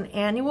Alive is an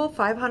annual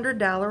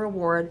 $500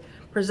 award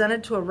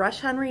presented to a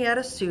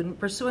Rush-Henrietta student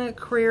pursuing a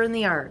career in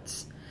the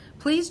arts.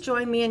 Please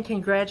join me in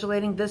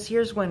congratulating this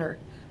year's winner,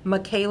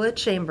 Michaela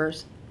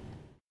Chambers.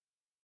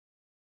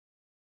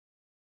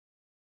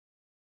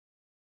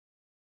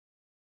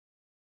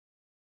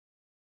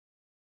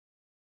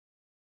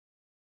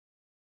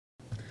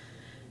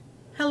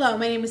 Hello,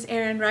 my name is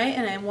Erin Wright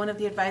and I'm one of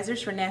the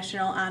advisors for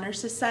National Honor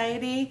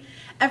Society.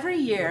 Every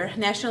year,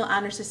 National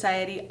Honor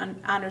Society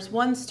honors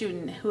one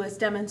student who has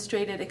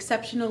demonstrated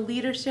exceptional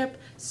leadership,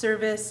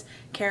 service,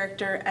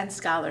 character, and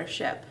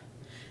scholarship.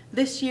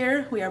 This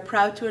year, we are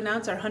proud to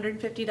announce our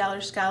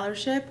 $150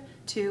 scholarship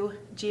to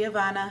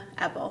Giovanna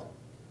Ebel.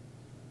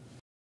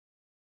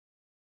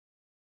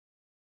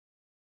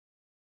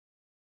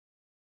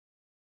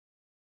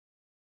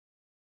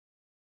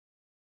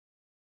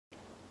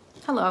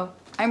 Hello,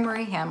 I'm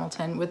Marie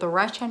Hamilton with the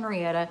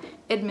Rush-Henrietta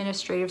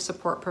Administrative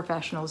Support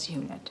Professionals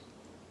Unit.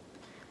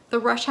 The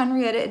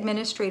Rush-Henrietta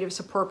Administrative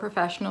Support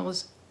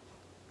Professionals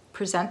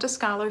present a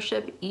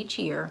scholarship each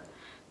year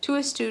to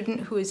a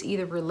student who is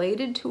either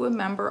related to a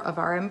member of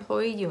our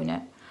employee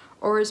unit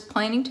or is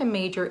planning to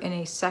major in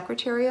a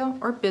secretarial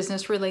or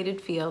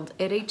business-related field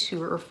at a 2-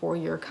 or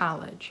 4-year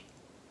college.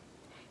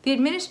 The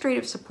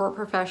Administrative Support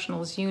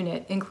Professionals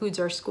Unit includes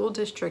our school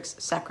district's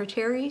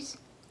secretaries,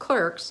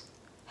 clerks,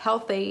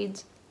 health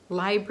aides,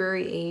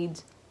 library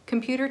aides,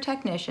 computer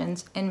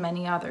technicians, and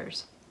many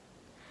others.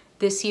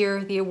 This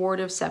year, the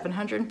award of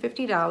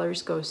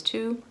 $750 goes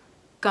to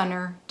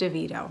Gunnar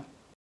DeVito.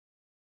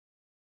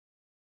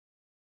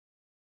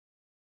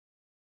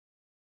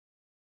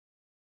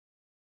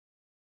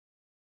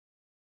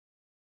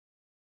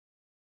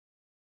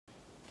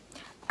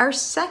 Our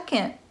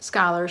second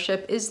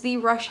scholarship is the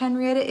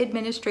Rush-Henrietta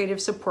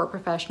Administrative Support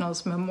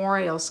Professionals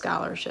Memorial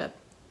Scholarship.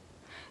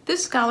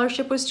 This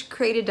scholarship was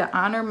created to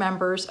honor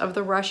members of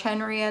the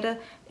Rush-Henrietta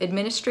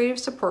Administrative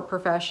Support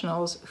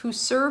Professionals who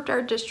served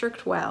our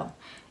district well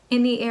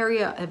in the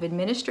area of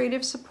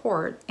administrative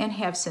support and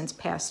have since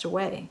passed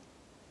away.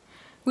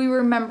 We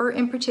remember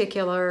in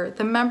particular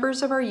the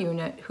members of our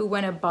unit who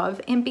went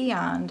above and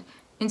beyond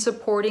in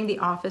supporting the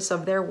office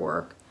of their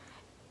work,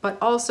 but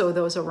also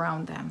those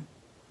around them.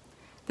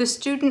 The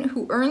student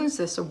who earns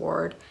this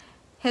award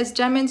has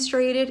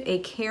demonstrated a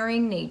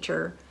caring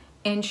nature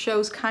and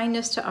shows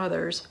kindness to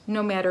others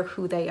no matter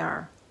who they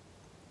are.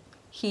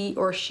 he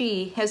or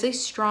she has a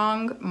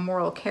strong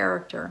moral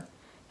character,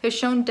 has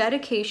shown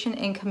dedication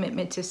and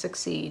commitment to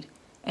succeed,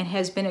 and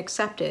has been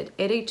accepted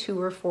at a 2-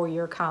 or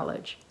 4-year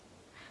college.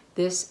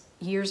 This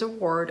year's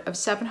award of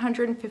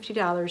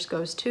 $750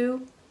 goes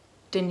to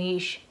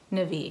Danish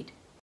Naveed.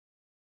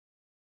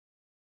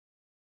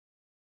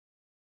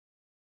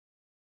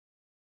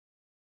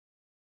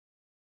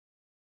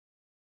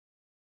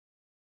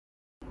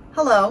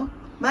 Hello,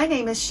 my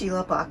name is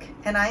Sheila Buck,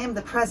 and I am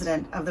the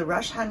president of the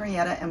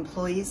Rush-Henrietta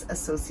Employees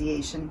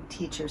Association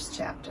Teachers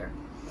Chapter.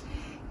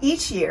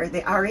 Each year,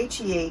 the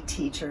RHEA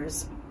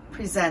Teachers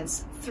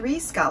presents 3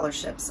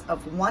 scholarships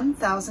of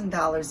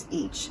 $1,000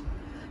 each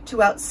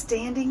to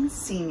outstanding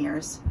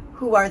seniors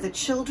who are the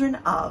children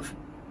of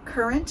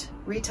current,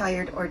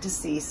 retired, or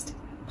deceased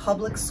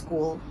public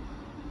school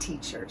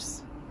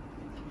teachers.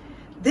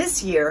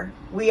 This year,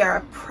 we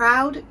are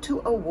proud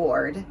to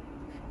award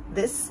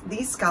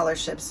these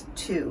scholarships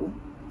to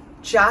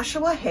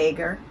Joshua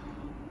Hager,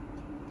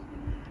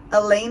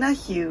 Elena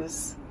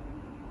Hughes,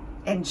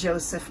 and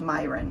Joseph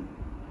Myron.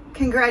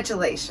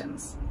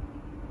 Congratulations.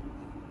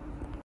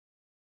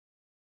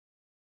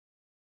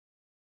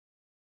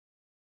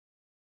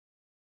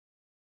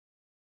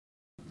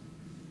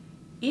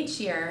 Each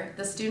year,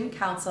 the Student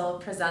Council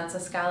presents a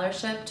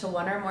scholarship to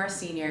one or more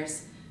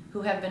seniors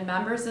who have been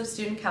members of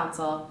Student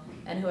Council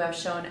and who have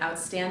shown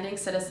outstanding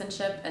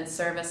citizenship and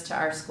service to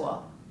our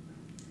school.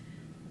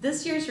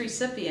 This year's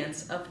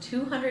recipients of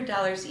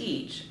 $200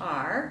 each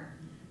are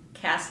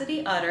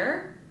Cassidy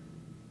Utter,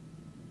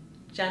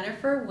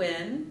 Jennifer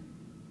Wynn,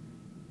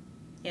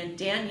 and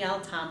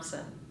Danielle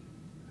Thompson.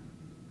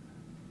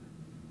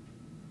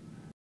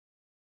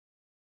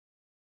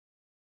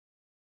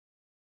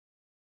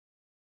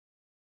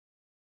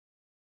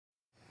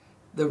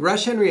 The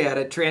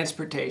Rush-Henrietta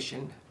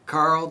Transportation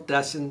Carl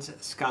Dessens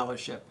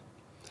Scholarship.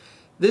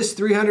 This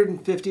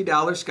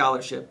 $350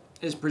 scholarship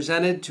is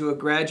presented to a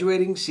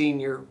graduating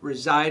senior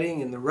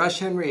residing in the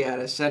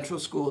Rush-Henrietta Central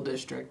School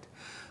District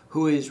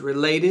who is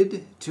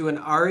related to an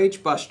RH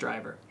bus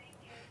driver.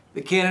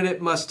 The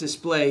candidate must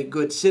display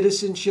good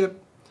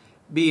citizenship,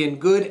 be in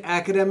good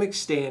academic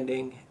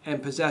standing,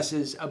 and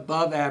possesses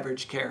above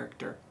average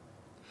character.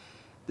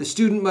 The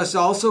student must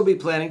also be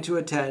planning to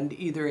attend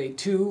either a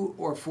 2-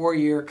 or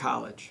 4-year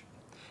college.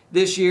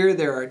 This year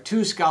there are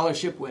 2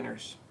 scholarship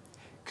winners.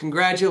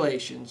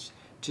 Congratulations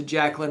to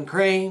Jacqueline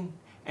Crane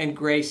and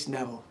Grace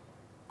Neville.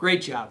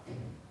 Great job.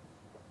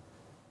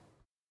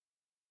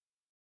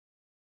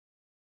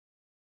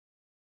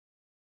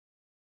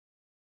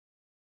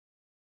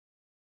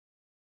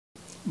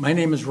 My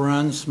name is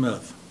Ron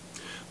Smith.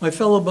 My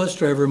fellow bus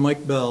driver,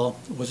 Mike Bell,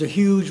 was a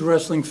huge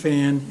wrestling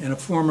fan and a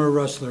former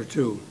wrestler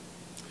too.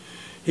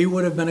 He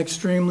would have been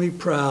extremely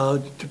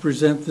proud to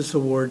present this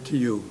award to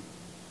you.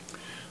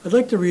 I'd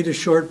like to read a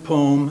short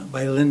poem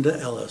by Linda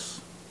Ellis.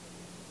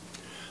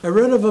 I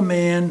read of a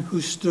man who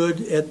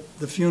stood at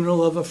the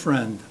funeral of a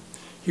friend.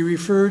 He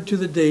referred to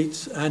the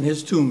dates on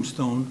his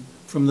tombstone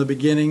from the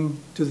beginning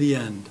to the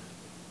end,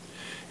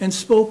 and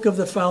spoke of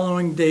the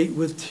following date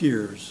with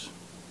tears.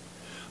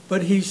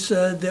 But he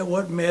said that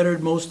what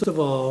mattered most of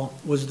all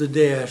was the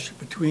dash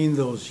between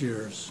those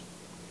years.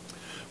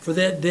 For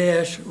that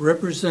dash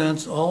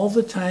represents all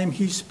the time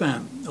he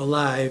spent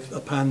alive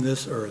upon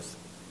this earth.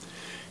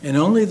 And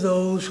only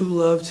those who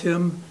loved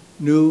him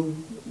knew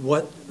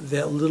what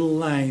that little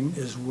line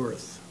is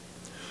worth.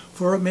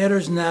 For it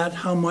matters not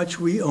how much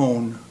we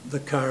own, the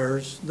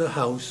cars, the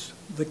house,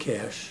 the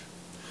cash.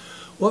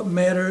 What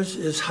matters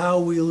is how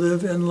we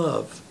live and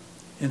love,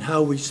 and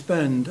how we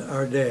spend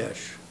our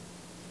dash.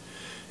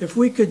 If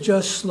we could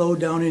just slow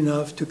down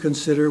enough to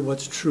consider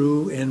what's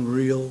true and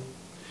real,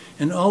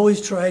 and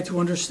always try to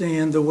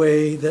understand the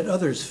way that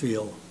others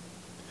feel,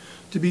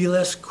 to be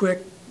less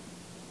quick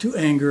to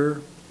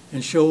anger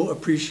and show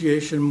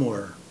appreciation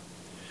more,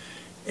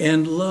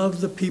 and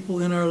love the people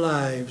in our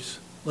lives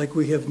like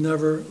we have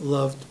never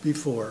loved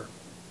before.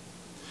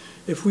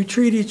 If we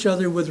treat each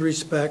other with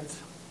respect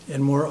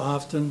and more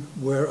often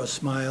wear a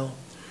smile,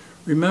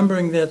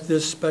 remembering that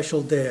this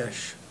special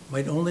dash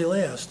might only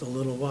last a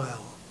little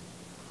while.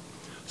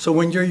 So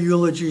when your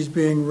eulogy is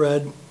being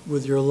read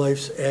with your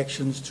life's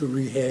actions to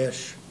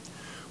rehash,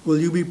 will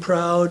you be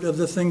proud of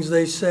the things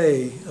they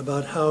say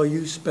about how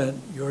you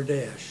spent your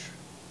dash?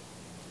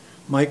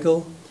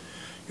 Michael,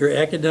 your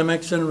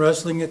academics and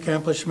wrestling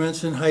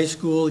accomplishments in high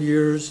school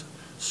years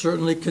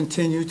certainly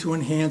continue to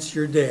enhance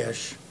your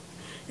dash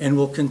and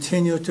will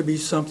continue to be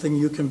something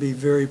you can be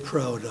very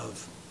proud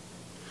of.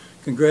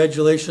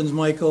 Congratulations,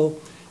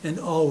 Michael, and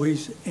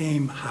always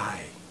aim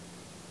high.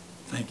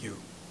 Thank you.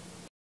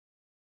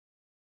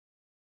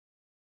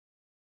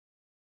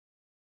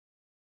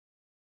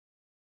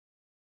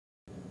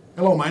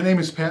 Hello, my name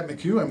is Pat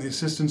McHugh. I'm the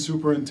Assistant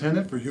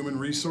Superintendent for Human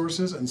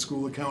Resources and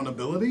School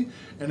Accountability,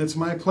 and it's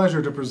my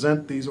pleasure to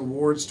present these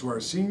awards to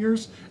our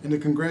seniors and to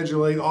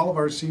congratulate all of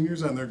our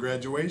seniors on their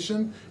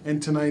graduation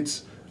and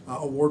tonight's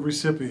award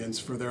recipients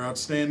for their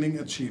outstanding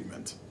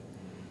achievement.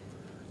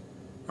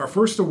 Our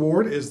first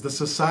award is the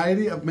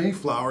Society of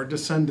Mayflower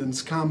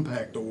Descendants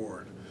Compact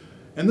Award.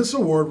 And this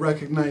award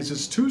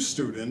recognizes 2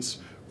 students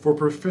for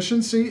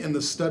proficiency in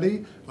the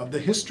study of the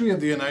history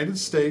of the United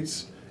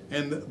States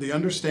and the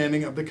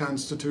understanding of the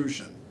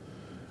Constitution.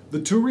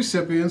 The 2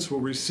 recipients will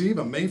receive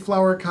a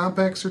Mayflower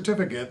Compact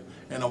certificate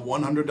and a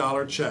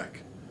 $100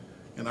 check.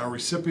 And our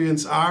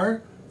recipients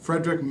are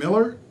Frederick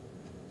Miller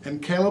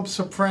and Caleb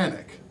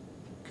Sopranik.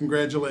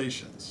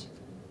 Congratulations.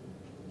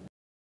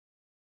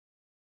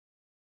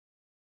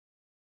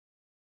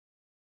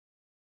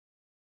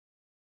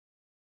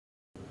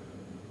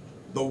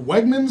 The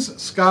Wegmans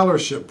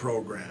Scholarship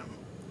Program.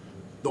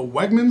 The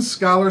Wegmans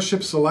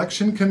Scholarship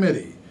Selection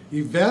Committee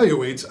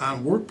evaluates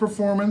on work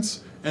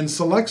performance and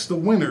selects the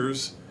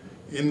winners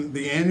in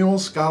the annual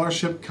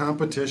scholarship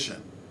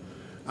competition.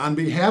 On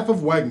behalf of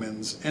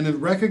Wegmans and in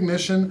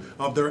recognition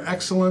of their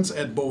excellence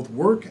at both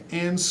work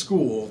and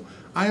school,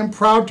 I am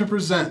proud to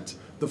present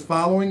the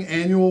following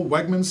annual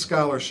Wegmans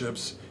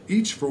scholarships,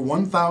 each for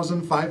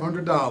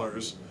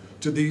 $1,500,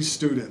 to these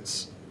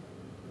students: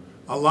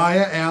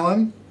 Aliyah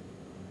Allen,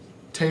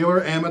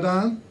 Taylor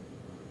Amadon,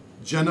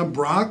 Jenna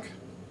Brock,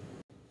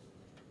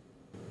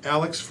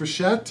 Alex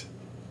Frechette,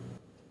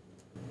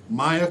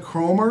 Maya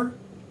Cromer,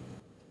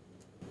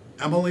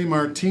 Emily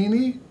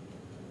Martini,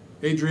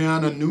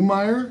 Adriana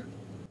Newmeyer,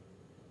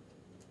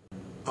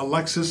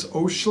 Alexis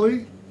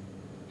Oshley,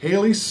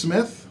 Haley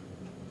Smith,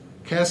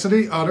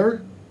 Cassidy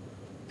Utter,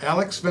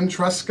 Alex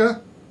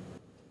Ventresca,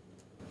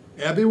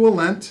 Abby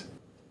Willent,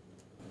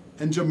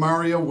 and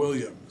Jamaria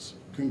Williams.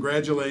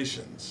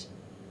 Congratulations.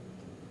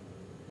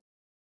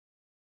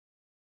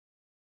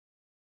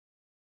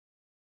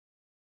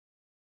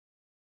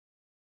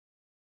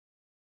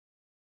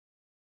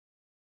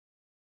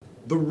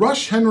 The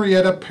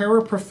Rush-Henrietta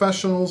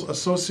Paraprofessionals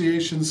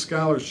Association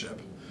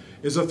Scholarship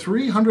is a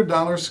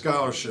 $300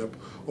 scholarship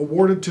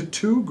awarded to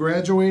 2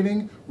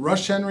 graduating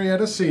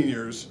Rush-Henrietta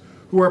seniors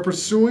who are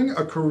pursuing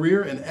a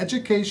career in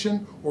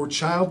education or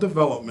child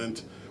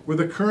development with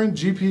a current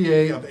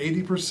GPA of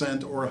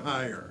 80% or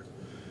higher.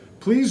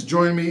 Please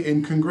join me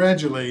in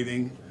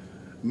congratulating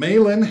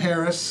Maylin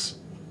Harris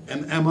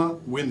and Emma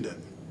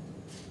Winden.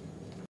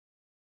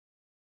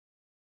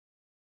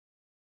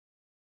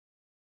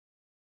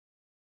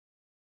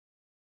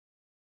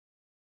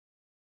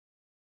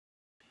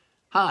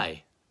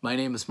 Hi, my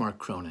name is Mark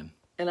Cronin.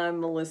 And I'm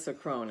Melissa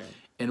Cronin.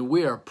 And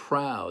we are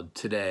proud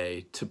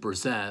today to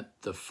present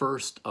the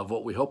first of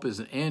what we hope is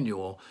an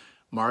annual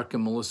Mark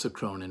and Melissa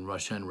Cronin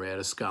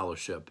Rush-Henrietta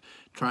Scholarship,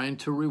 trying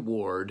to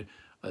reward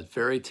a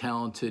very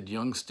talented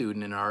young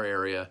student in our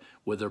area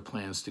with their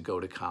plans to go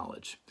to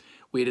college.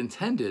 We had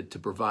intended to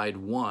provide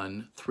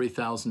one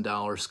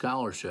 $3,000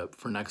 scholarship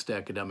for next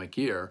academic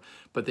year,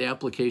 but the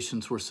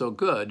applications were so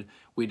good,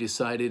 we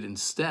decided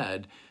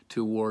instead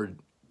to award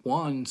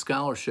 1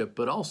 scholarship,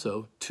 but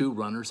also 2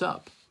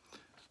 runners-up.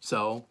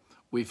 So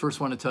we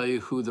first want to tell you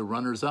who the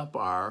runners-up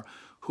are,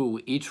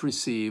 who each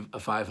receive a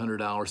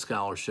 $500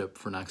 scholarship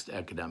for next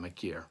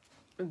academic year.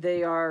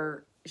 They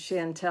are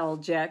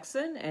Chantel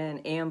Jackson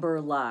and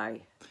Amber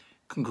Lai.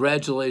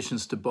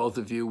 Congratulations to both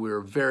of you. We were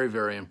very,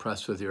 very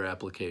impressed with your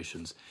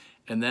applications.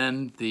 And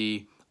then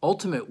the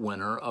ultimate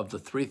winner of the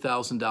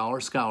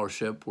 $3,000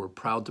 scholarship we're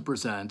proud to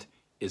present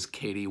is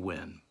Katie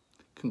Wynn.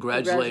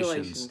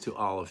 Congratulations to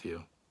all of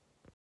you.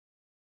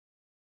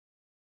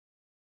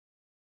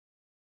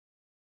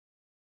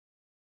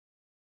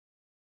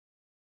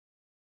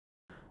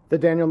 The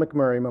Daniel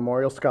McMurray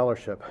Memorial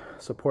Scholarship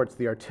supports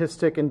the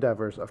artistic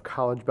endeavors of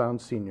college-bound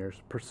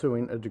seniors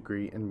pursuing a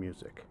degree in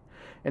music,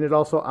 and it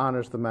also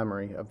honors the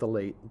memory of the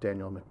late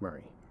Daniel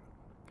McMurray.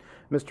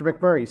 Mr.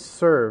 McMurray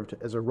served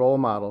as a role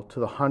model to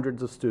the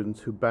hundreds of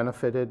students who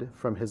benefited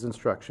from his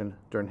instruction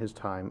during his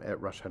time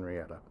at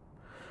Rush-Henrietta.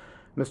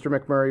 Mr.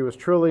 McMurray was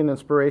truly an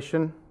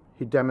inspiration.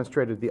 He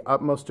demonstrated the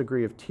utmost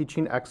degree of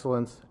teaching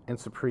excellence and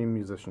supreme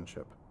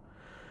musicianship.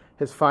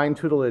 His fine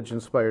tutelage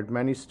inspired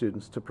many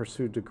students to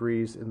pursue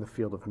degrees in the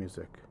field of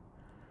music.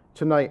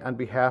 Tonight, on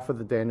behalf of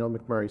the Daniel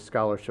McMurray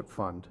Scholarship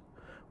Fund,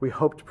 we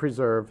hope to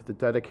preserve the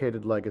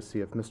dedicated legacy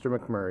of Mr.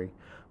 McMurray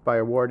by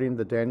awarding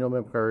the Daniel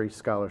McMurray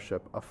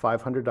Scholarship of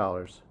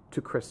 $500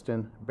 to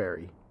Kristen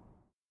Berry.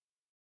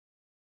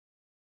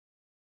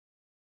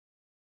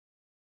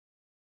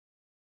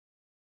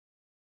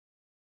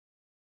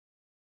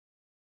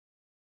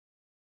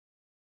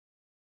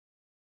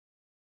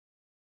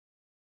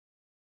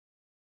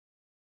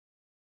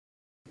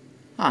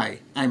 Hi,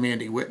 I'm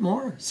Andy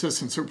Whitmore,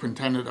 Assistant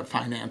Superintendent of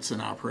Finance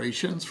and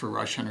Operations for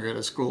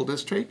Rush-Henrietta School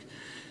District.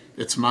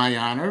 It's my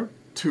honor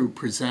to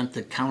present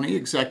the County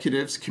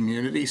Executives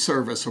Community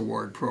Service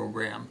Award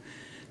Program.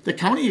 The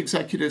County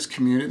Executives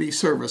Community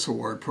Service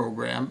Award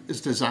Program is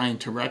designed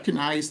to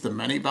recognize the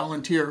many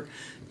volunteer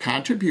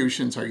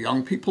contributions our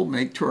young people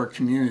make to our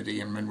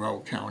community in Monroe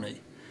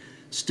County.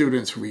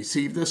 Students who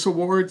receive this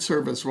award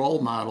serve as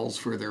role models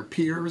for their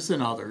peers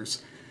and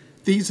others.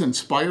 These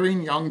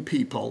inspiring young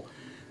people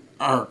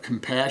are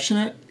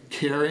compassionate,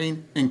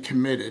 caring, and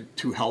committed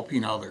to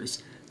helping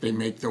others. They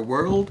make the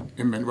world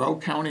in Monroe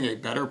County a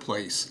better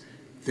place.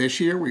 This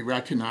year we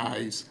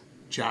recognize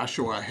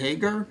Joshua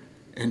Hager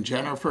and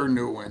Jennifer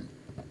Nguyen.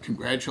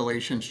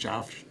 Congratulations,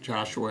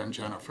 Joshua and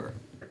Jennifer.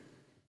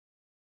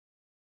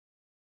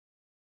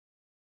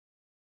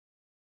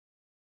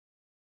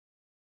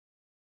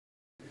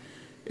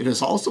 It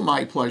is also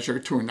my pleasure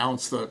to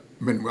announce the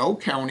Monroe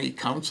County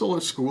Council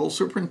of School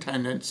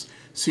Superintendents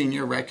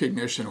Senior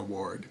Recognition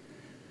Award.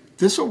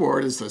 This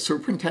award is the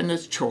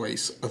superintendent's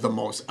choice of the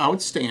most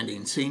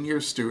outstanding senior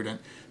student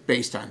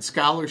based on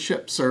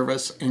scholarship,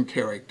 service, and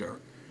character.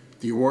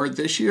 The award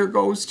this year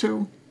goes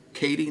to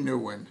Katie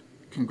Newen.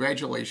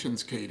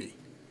 Congratulations, Katie.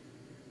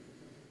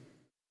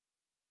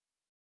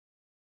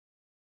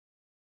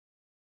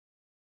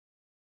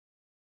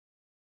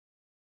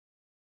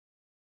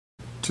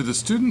 To the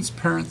students,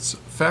 parents,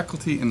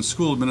 faculty, and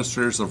school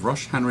administrators of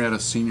Rush-Henrietta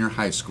Senior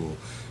High School,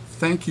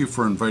 thank you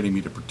for inviting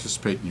me to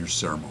participate in your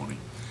ceremony.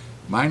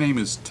 My name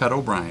is Ted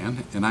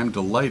O'Brien, and I'm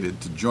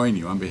delighted to join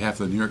you on behalf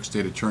of the New York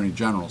State Attorney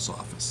General's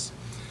office.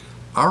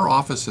 Our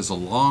office has a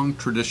long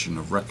tradition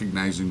of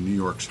recognizing New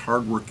York's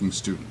hardworking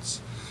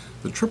students.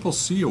 The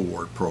CCC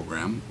Award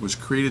program was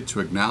created to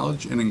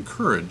acknowledge and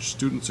encourage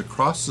students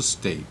across the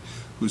state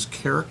whose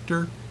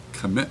character,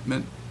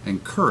 commitment,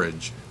 and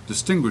courage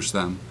distinguish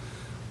them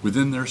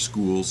within their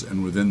schools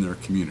and within their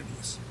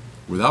communities.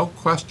 Without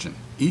question,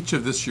 each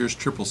of this year's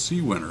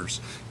CCC winners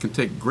can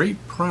take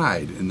great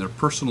pride in their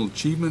personal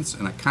achievements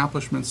and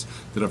accomplishments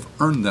that have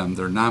earned them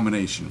their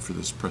nomination for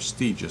this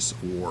prestigious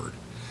award.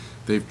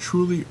 They've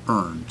truly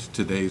earned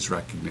today's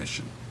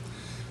recognition.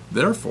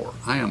 Therefore,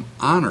 I am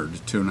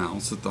honored to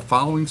announce that the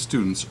following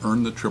students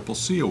earned the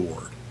CCC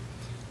Award: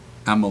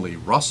 Emily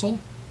Russell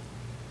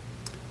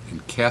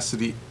and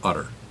Cassidy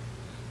Utter.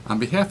 On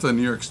behalf of the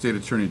New York State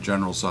Attorney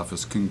General's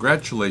office,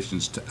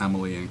 congratulations to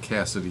Emily and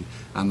Cassidy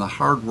on the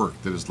hard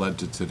work that has led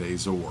to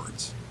today's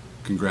awards.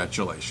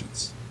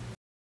 Congratulations.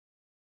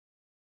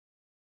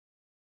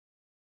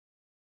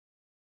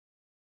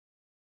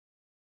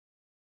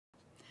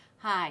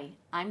 Hi,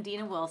 I'm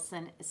Dina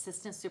Wilson,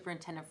 Assistant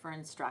Superintendent for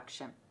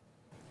Instruction.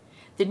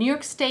 The New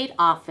York State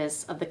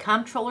Office of the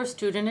Comptroller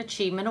Student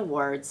Achievement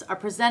Awards are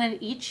presented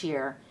each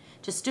year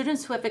to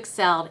students who have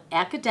excelled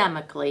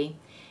academically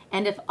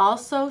and have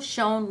also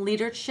shown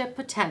leadership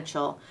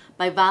potential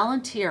by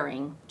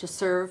volunteering to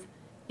serve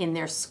in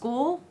their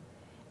school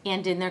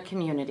and in their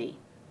community.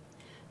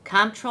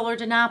 Comptroller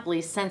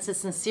DiNapoli sends his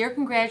sincere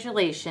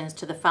congratulations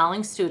to the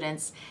following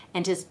students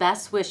and his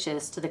best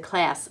wishes to the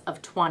class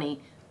of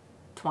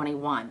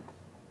 2021.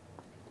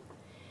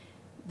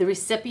 The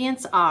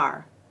recipients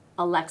are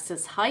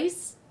Alexis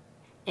Heiss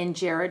and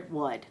Jared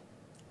Wood.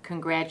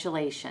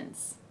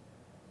 Congratulations.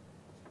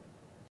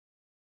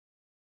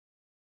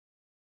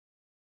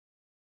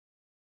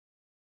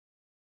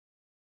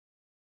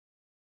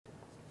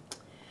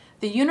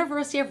 The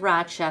University of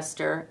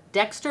Rochester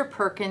Dexter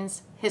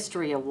Perkins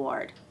History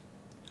Award.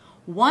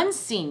 One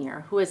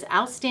senior who is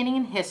outstanding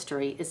in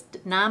history is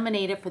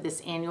nominated for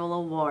this annual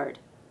award.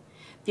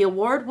 The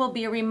award will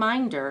be a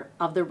reminder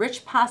of the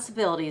rich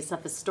possibilities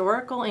of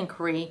historical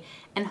inquiry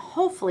and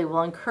hopefully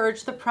will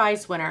encourage the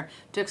prize winner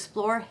to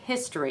explore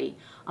history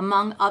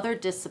among other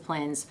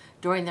disciplines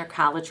during their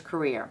college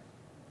career.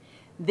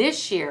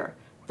 This year,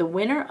 the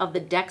winner of the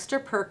Dexter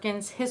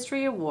Perkins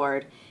History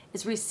Award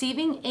is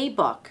receiving a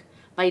book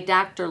by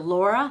Dr.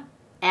 Laura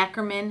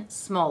Ackerman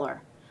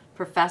Smoller,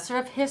 Professor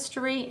of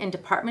History and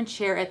Department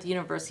Chair at the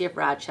University of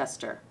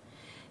Rochester.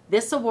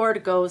 This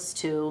award goes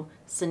to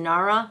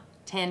Sonara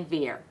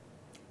Tanvir.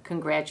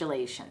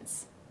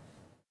 Congratulations.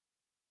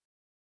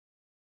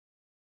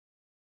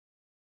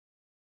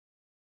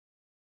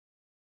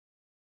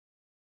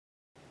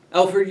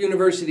 Alfred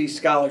University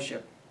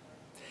Scholarship.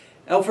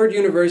 Alfred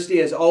University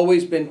has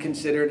always been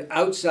considered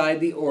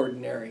outside the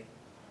ordinary.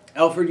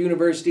 Alfred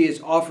University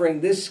is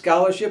offering this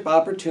scholarship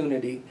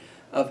opportunity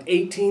of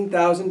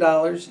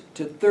 $18,000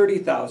 to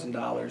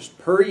 $30,000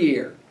 per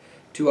year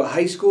to a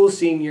high school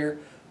senior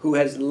who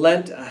has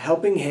lent a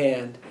helping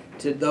hand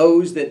to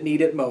those that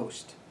need it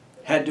most,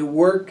 had to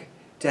work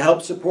to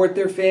help support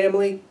their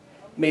family,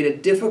 made a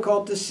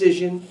difficult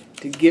decision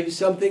to give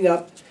something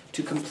up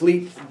to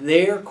complete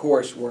their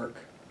coursework,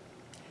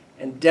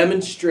 and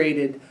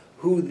demonstrated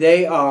who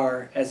they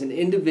are as an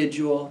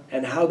individual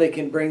and how they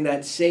can bring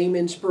that same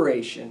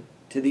inspiration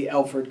to the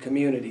Alfred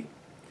community.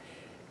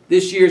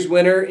 This year's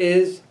winner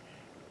is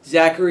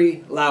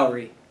Zachary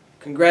Lowry.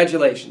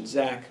 Congratulations,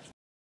 Zach.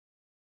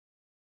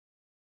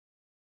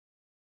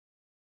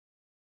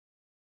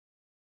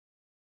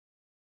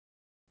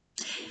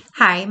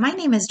 Hi, my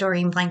name is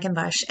Doreen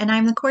Blankenbush, and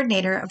I'm the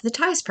coordinator of the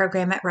TIES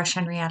program at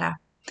Rush-Henrietta.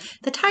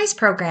 The TIES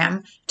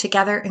program,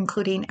 Together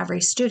Including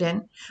Every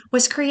Student,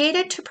 was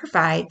created to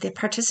provide the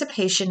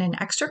participation in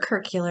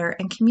extracurricular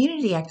and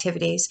community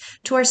activities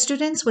to our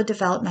students with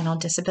developmental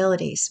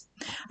disabilities.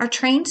 Our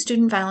trained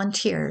student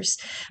volunteers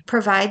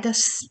provide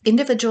this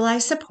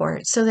individualized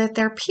support so that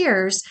their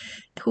peers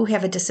who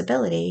have a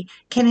disability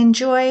can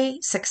enjoy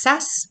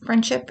success,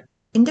 friendship,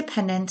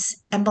 independence,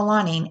 and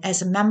belonging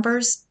as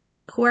members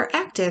who are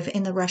active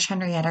in the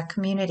Rush-Henrietta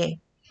community.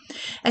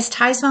 As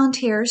TIES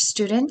volunteers,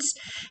 students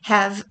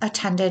have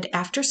attended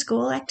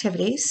after-school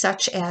activities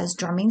such as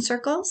drumming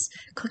circles,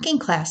 cooking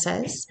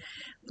classes,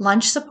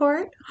 lunch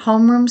support,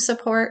 homeroom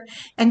support,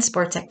 and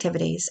sports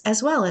activities,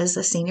 as well as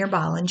the senior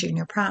ball and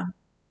junior prom.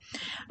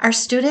 Our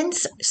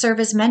students serve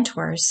as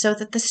mentors so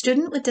that the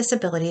student with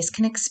disabilities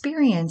can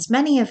experience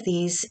many of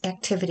these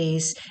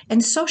activities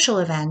and social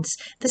events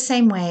the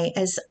same way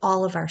as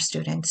all of our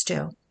students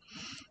do.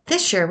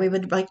 This year, we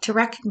would like to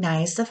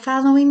recognize the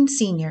following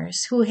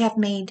seniors who have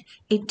made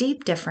a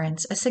deep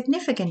difference, a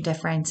significant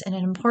difference, and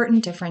an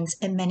important difference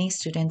in many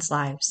students'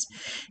 lives.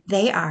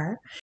 They are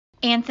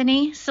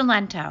Anthony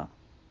Salento,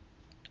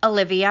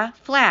 Olivia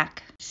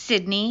Flack,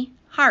 Sydney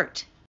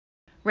Hart,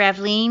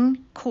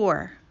 Ravleen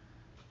Kaur,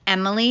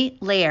 Emily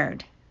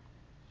Laird,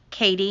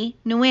 Katie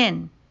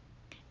Nguyen,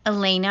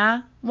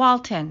 Elena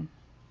Walton,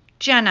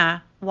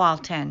 Jenna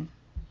Walton.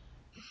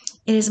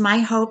 It is my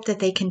hope that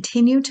they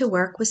continue to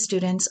work with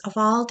students of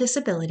all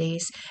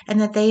disabilities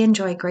and that they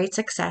enjoy great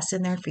success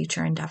in their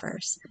future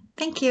endeavors.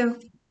 Thank you.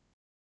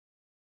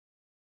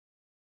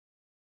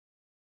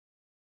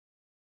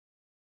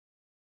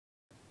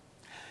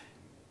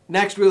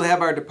 Next, we'll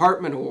have our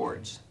department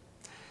awards.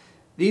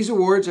 These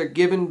awards are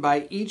given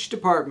by each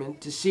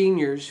department to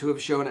seniors who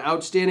have shown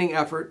outstanding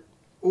effort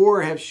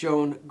or have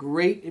shown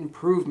great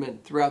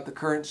improvement throughout the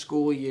current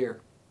school year.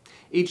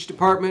 Each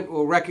department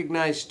will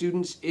recognize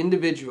students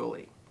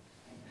individually.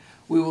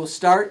 We will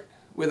start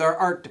with our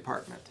art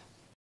department.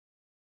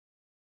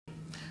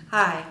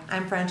 Hi,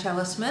 I'm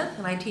Franchella Smith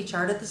and I teach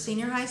art at the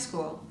senior high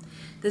school.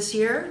 This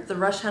year, the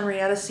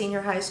Rush-Henrietta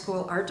Senior High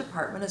School Art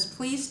Department is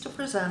pleased to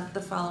present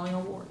the following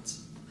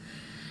awards.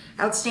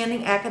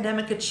 Outstanding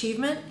Academic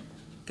Achievement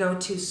go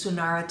to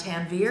Sunara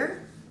Tanvir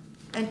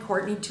and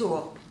Courtney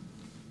Toole.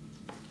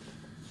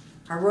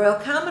 Our Royal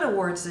Comet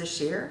Awards this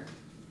year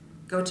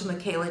go to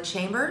Michaela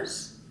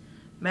Chambers,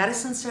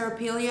 Madison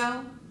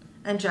Serapilio,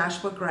 and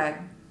Joshua Gregg.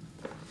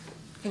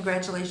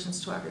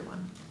 Congratulations to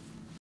everyone.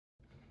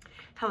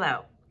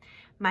 Hello,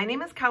 my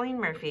name is Colleen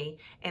Murphy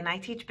and I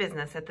teach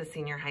business at the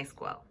senior high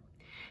school.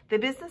 The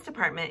business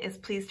department is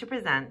pleased to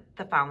present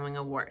the following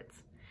awards.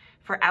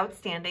 For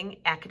Outstanding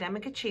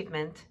Academic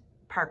Achievement,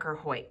 Parker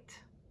Hoyt.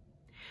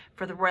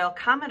 For the Royal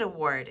Comet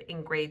Award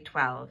in grade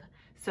 12,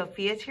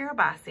 Sophia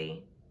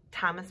Tirabassi,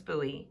 Thomas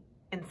Bowie,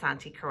 and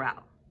Santi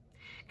Carell.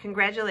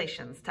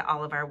 Congratulations to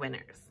all of our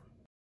winners.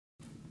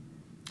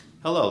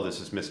 Hello,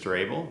 this is Mr.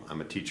 Abel.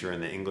 I'm a teacher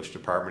in the English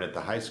department at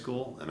the high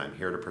school, and I'm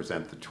here to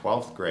present the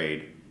 12th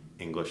grade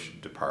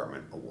English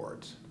Department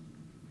Awards.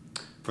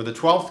 For the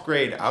 12th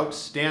grade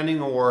Outstanding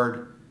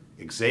Award,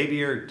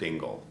 Xavier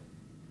Dingle.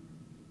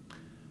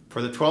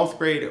 For the 12th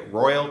grade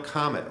Royal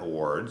Comet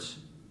Awards,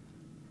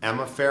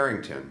 Emma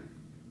Farrington,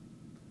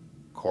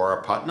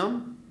 Cora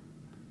Putnam,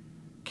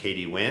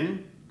 Katie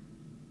Nguyen,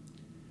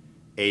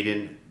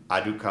 Aiden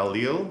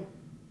Adukhalil,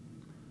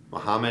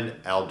 Mohammed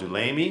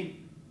Al-Dulaimi,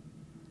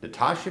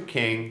 Natasha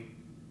King,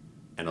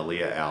 and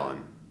Aaliyah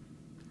Allen.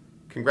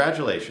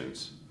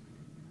 Congratulations.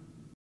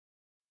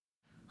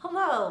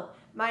 Hello,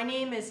 my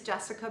name is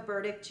Jessica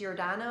Burdick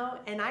Giordano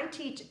and I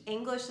teach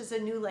English as a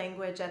new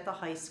language at the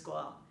high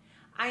school.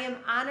 I am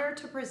honored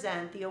to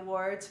present the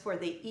awards for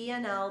the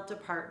ENL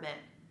department.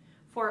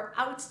 For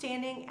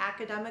Outstanding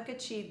Academic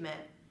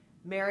Achievement,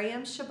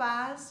 Miriam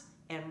Shabazz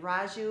and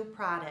Raju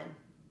Pradhan.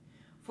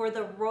 For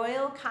the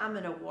Royal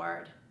Comet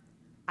Award,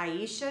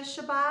 Aisha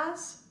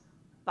Shabazz,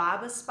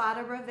 Baba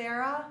Spada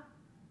Rivera,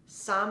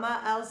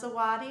 Sama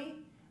El-Zawadi,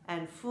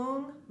 and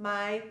Fung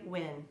Mai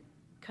Win.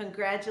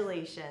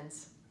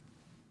 Congratulations.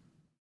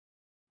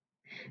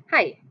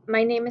 Hi,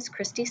 my name is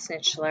Christy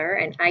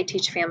Snitchler and I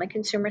teach Family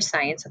Consumer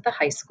Science at the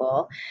high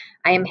school.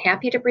 I am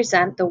happy to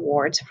present the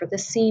awards for the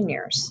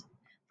seniors.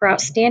 For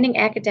Outstanding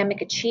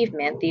Academic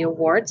Achievement, the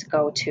awards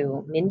go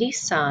to Mindy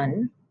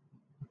Sun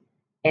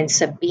and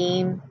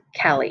Sabine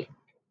Kelly.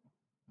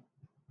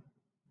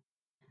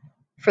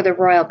 For the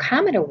Royal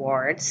Comet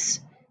Awards,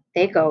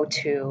 they go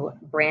to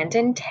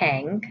Brandon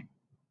Tang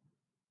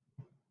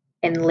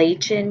and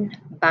Leichin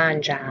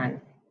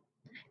Banjan.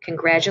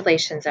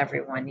 Congratulations,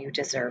 everyone. You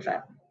deserve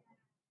it.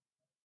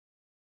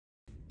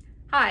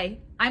 Hi,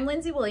 I'm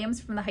Lindsay Williams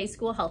from the High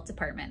School Health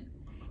Department.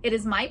 It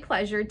is my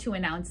pleasure to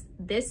announce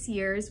this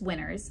year's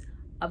winners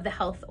of the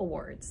Health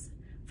Awards.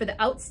 For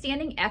the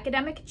Outstanding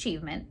Academic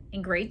Achievement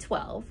in grade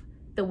 12,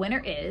 the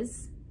winner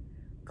is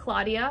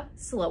Claudia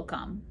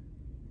Slocum.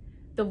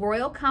 The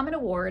Royal Comet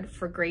Award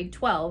for grade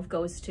 12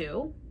 goes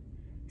to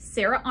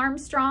Sarah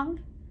Armstrong,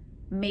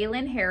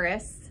 Malin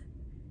Harris,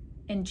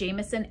 and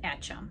Jameson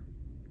Atcham.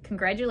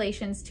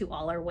 Congratulations to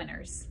all our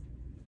winners.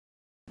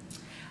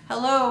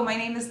 Hello, my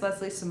name is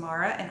Leslie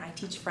Samara and I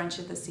teach French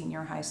at the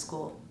senior high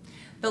school.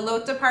 The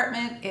LOT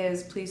department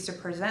is pleased to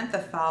present the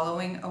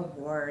following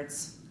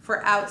awards.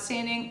 For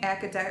Outstanding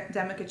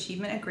Academic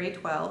Achievement at grade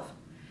 12,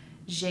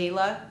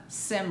 Jayla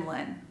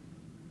Simlin.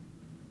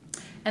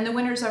 And the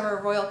winners of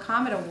our Royal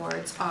Comet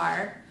Awards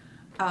are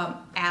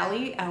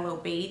Ali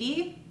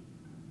El-Obeidi,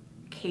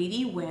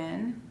 Katie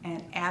Nguyen,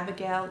 and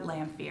Abigail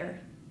Lamphere.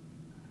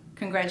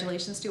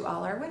 Congratulations to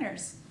all our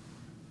winners.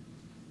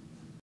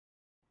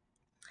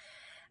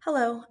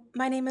 Hello,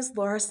 my name is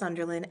Laura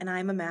Sunderland and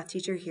I'm a math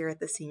teacher here at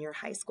the senior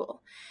high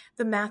school.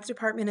 The math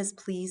department is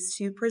pleased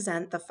to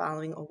present the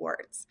following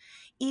awards.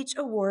 Each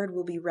award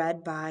will be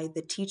read by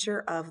the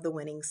teacher of the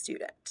winning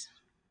student.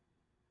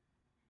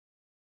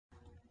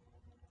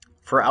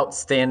 For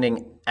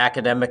outstanding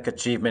academic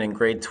achievement in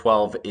grade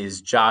 12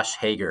 is Josh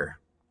Hager.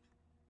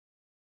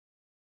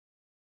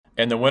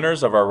 And the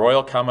winners of our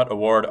Royal Comet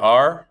Award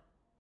are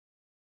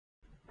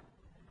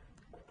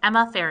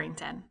Emma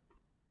Farrington,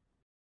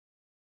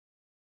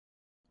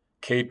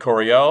 Kate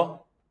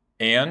Coriel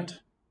and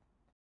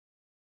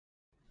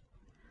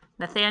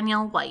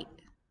Nathaniel White.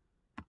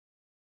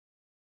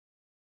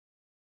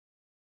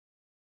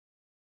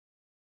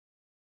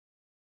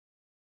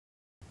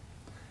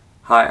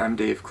 Hi, I'm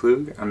Dave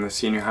Klug. I'm the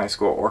Senior High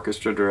School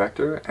Orchestra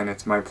Director, and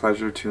it's my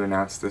pleasure to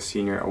announce the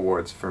Senior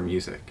Awards for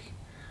Music.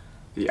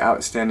 The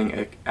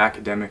Outstanding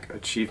Academic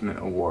Achievement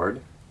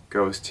Award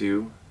goes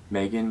to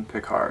Megan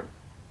Picard.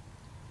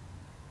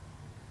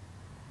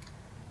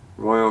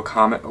 Royal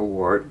Comet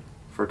Award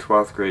for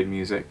 12th grade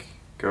music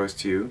goes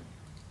to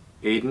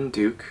Aiden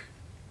Duke,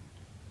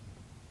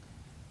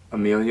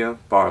 Amelia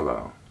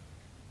Barlow,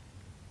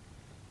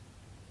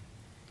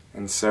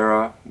 and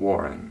Sarah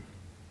Warren.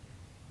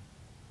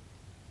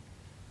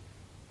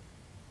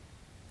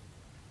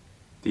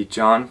 The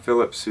John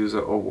Philip Sousa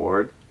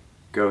Award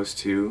goes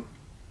to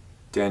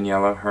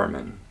Daniela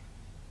Herman.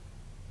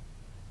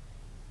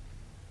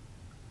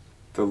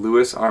 The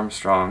Louis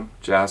Armstrong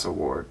Jazz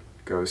Award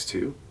goes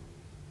to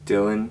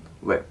Dylan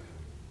Lipp.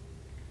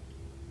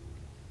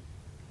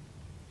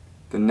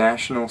 The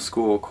National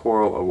School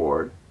Choral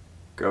Award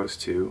goes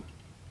to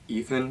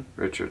Ethan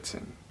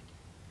Richardson.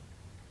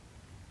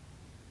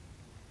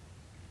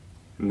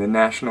 And the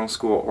National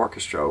School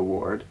Orchestra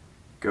Award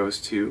goes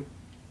to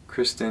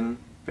Kristen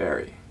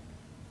Barry.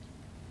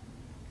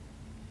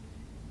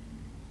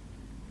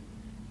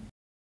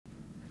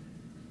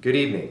 Good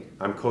evening.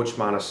 I'm Coach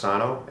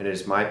Montesano, and it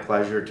is my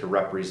pleasure to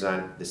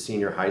represent the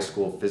Senior High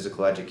School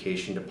Physical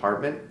Education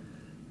Department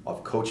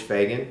of Coach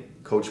Fagan,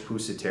 Coach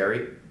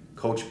Pusateri,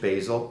 Coach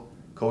Basil,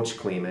 Coach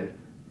Kleeman,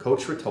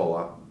 Coach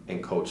Ratola,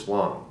 and Coach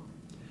Long.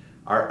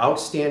 Our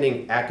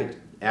Outstanding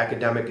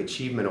Academic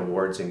Achievement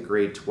Awards in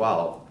grade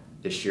 12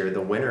 this year,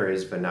 the winner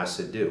is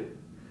Vanessa Dew.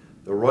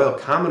 The Royal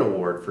Comet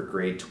Award for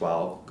grade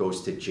 12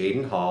 goes to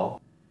Jaden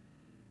Hall,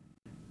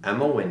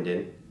 Emma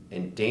Winden,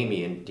 and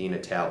Damian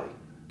DiNatale.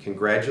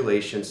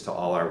 Congratulations to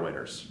all our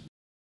winners.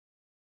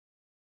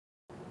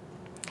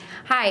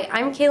 Hi,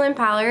 I'm Kaylin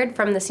Pollard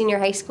from the senior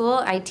high school.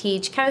 I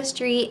teach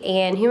chemistry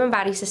and human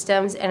body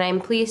systems, and I'm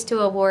pleased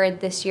to award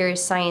this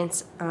year's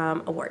science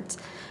awards.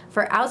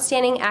 For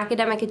outstanding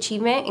academic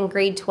achievement in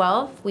grade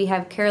 12, we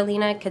have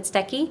Carolina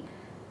Kostecki.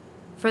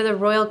 For the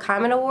Royal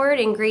Comet Award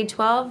in grade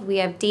 12, we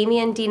have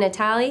Damian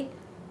DiNatale,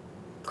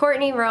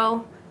 Courtney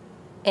Rowe,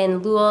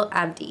 and Lul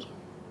Abdi.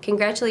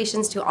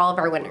 Congratulations to all of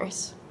our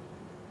winners.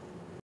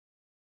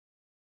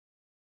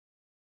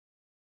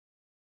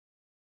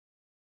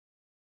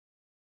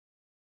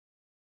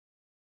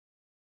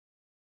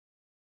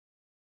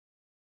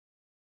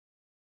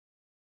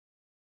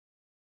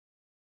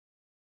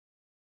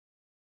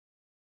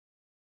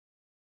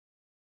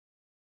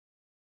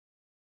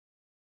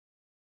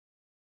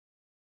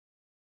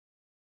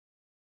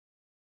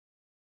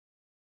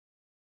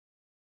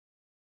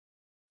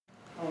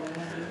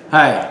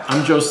 Hi,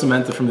 I'm Joe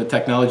Samantha from the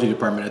Technology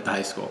Department at the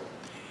high school.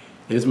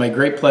 It is my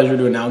great pleasure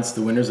to announce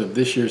the winners of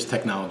this year's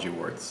Technology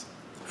Awards.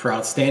 For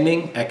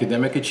Outstanding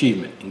Academic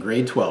Achievement in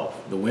grade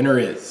 12, the winner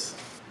is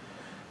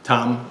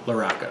Tom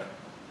Laraka.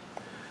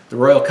 The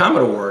Royal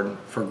Comet Award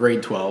for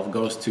grade 12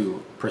 goes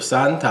to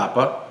Prasan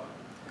Thapa,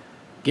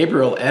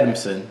 Gabriel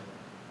Adamson,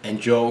 and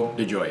Joe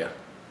DeJoya.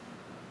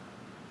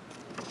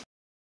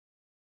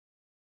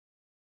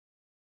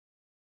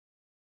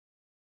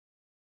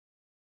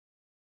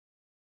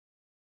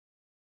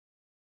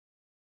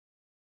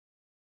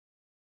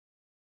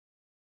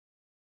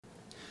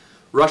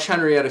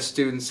 Rush-Henrietta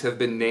students have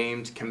been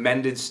named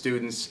Commended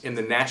Students in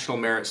the National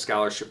Merit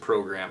Scholarship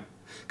Program.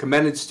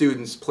 Commended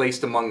students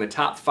placed among the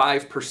top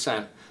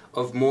 5%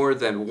 of more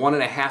than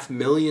 1.5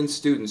 million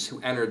students who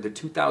entered the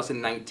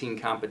 2019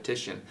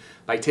 competition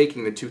by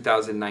taking the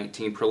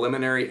 2019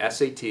 preliminary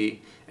SAT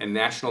and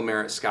National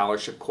Merit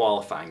Scholarship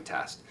qualifying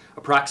test.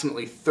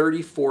 Approximately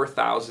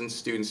 34,000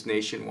 students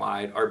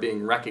nationwide are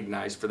being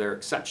recognized for their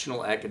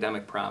exceptional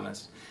academic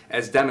promise,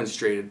 as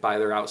demonstrated by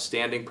their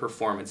outstanding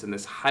performance in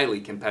this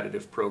highly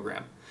competitive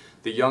program.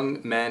 The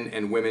young men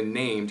and women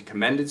named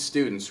Commended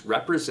Students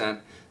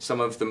represent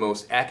some of the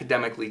most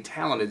academically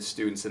talented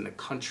students in the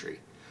country.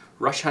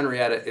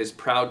 Rush-Henrietta is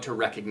proud to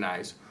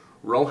recognize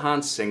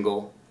Rohan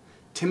Singhal,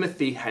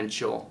 Timothy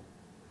Henschel,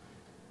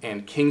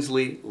 and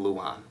Kingsley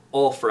Luan,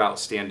 all for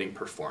outstanding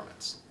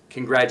performance.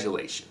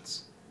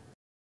 Congratulations.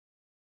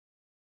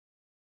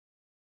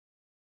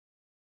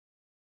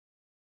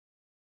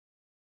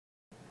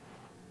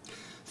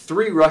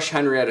 Three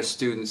Rush-Henrietta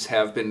students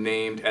have been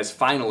named as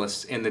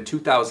finalists in the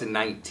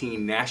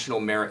 2019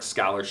 National Merit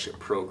Scholarship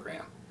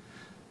Program.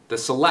 The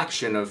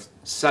selection of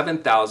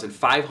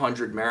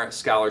 7,500 Merit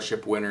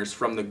Scholarship winners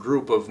from the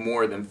group of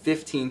more than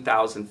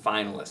 15,000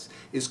 finalists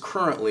is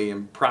currently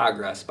in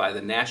progress by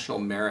the National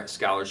Merit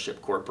Scholarship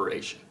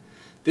Corporation.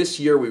 This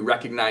year we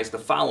recognize the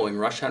following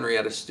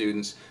Rush-Henrietta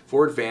students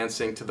for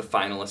advancing to the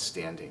finalist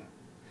standing: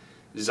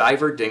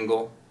 Zyver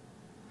Dingle,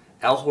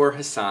 Elhor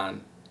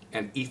Hassan,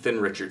 and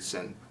Ethan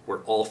Richardson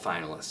were all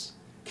finalists.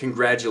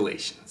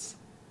 Congratulations.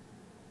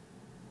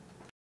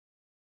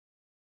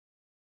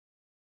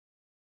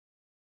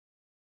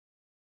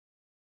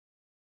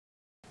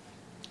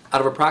 Out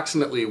of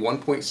approximately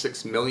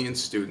 1.6 million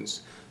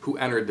students who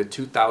entered the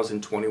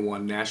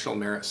 2021 National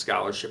Merit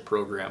Scholarship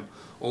Program,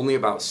 only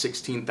about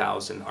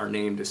 16,000 are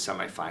named as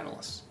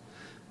semifinalists.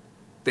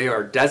 They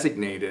are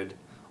designated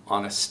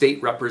on a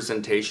state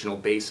representational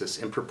basis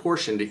in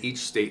proportion to each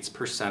state's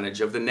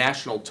percentage of the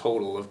national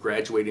total of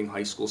graduating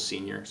high school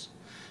seniors.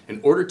 In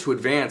order to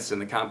advance in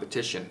the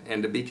competition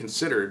and to be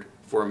considered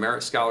for a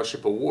Merit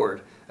Scholarship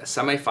Award, a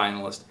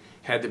semifinalist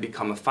had to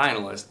become a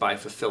finalist by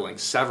fulfilling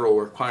several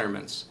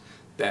requirements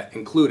that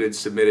included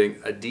submitting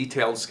a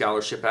detailed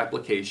scholarship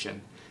application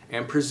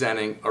and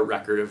presenting a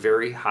record of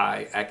very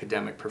high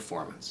academic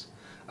performance.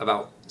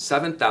 About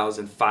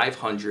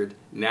 7,500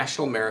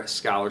 National Merit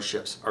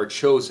Scholarships are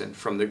chosen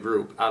from the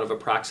group out of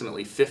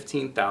approximately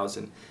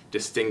 15,000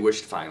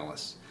 distinguished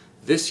finalists.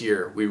 This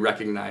year, we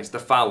recognize the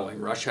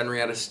following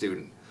Rush-Henrietta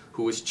student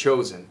who was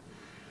chosen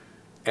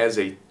as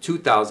a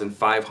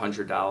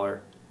 $2,500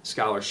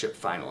 scholarship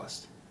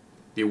finalist.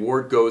 The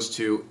award goes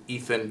to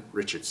Ethan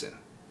Richardson.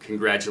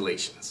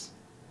 Congratulations.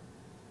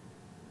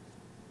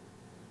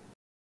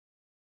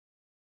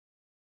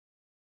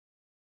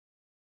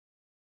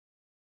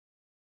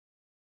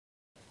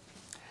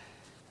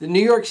 The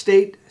New York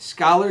State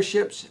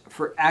Scholarships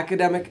for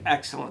Academic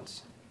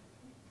Excellence.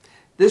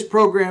 This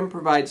program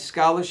provides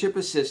scholarship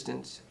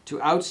assistance to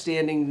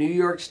outstanding New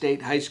York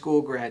State high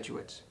school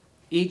graduates.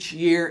 Each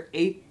year,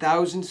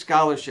 8,000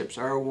 scholarships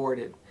are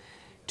awarded.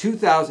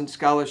 2,000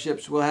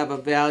 scholarships will have a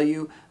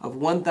value of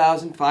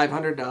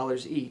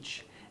 $1,500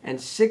 each, and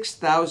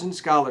 6,000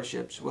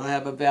 scholarships will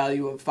have a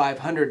value of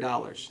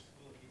 $500.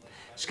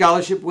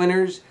 Scholarship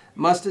winners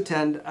must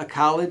attend a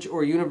college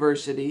or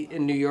university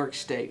in New York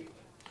State.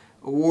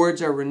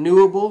 Awards are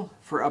renewable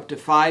for up to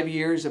 5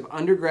 years of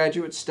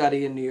undergraduate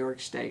study in New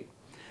York State.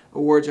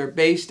 Awards are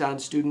based on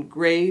student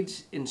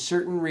grades in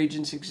certain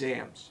Regents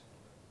exams.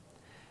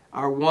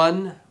 Our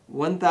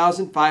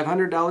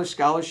 $1,500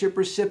 scholarship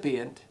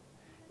recipient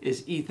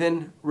is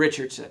Ethan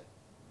Richardson.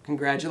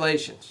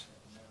 Congratulations.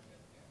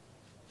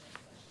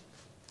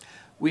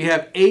 We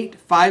have 8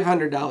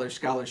 $500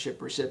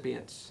 scholarship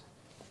recipients.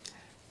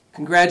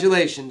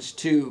 Congratulations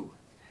to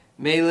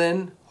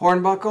Maylin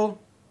Hornbuckle,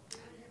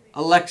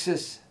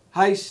 Alexis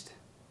Heist,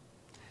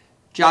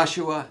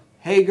 Joshua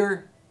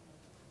Hager,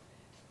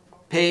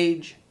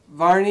 Paige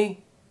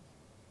Varney,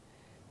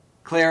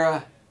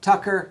 Clara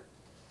Tucker,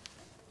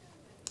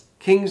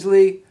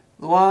 Kingsley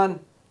Luan,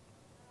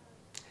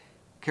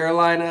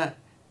 Carolina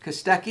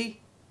Kostecki,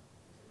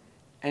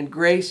 and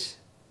Grace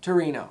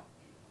Torino.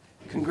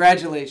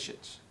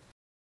 Congratulations.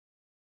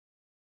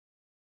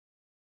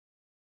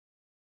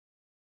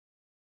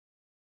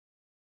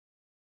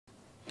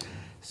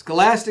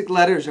 Scholastic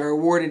letters are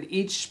awarded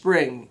each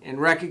spring in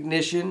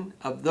recognition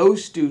of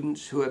those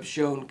students who have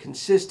shown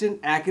consistent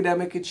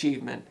academic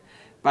achievement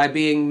by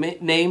being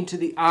named to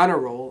the honor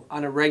roll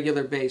on a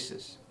regular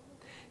basis.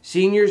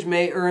 Seniors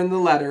may earn the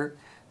letter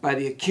by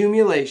the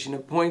accumulation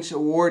of points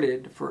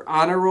awarded for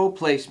honor roll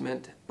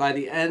placement by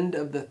the end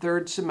of the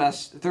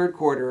third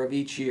quarter of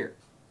each year.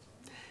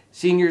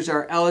 Seniors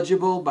are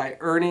eligible by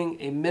earning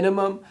a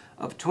minimum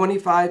of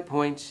 25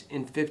 points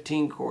in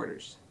 15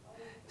 quarters.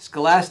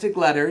 Scholastic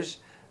letters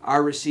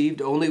are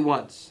received only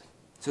once,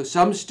 so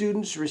some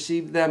students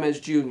receive them as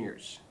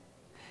juniors.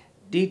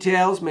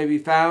 Details may be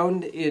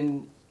found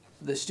in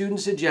the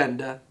student's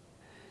agenda.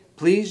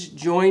 Please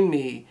join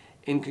me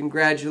in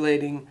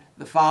congratulating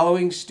the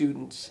following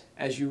students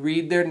as you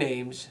read their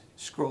names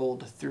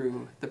scrolled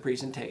through the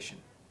presentation.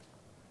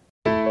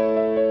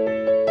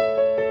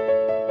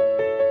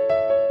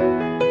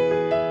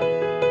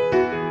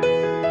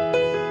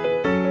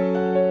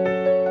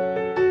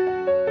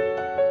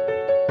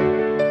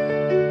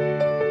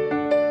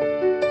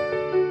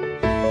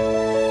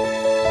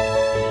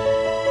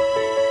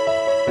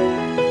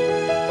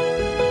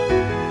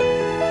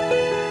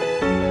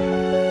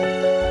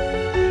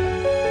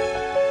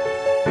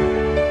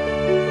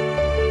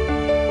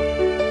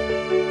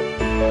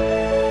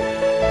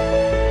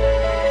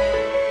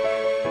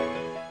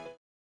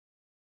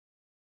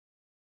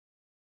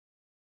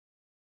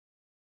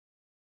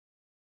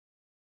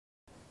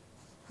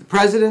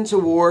 President's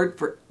Award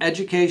for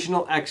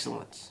Educational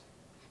Excellence.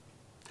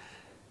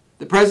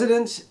 The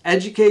President's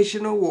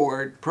Education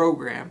Award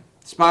program,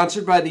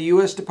 sponsored by the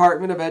U.S.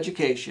 Department of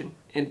Education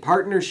in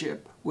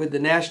partnership with the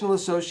National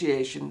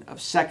Association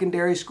of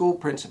Secondary School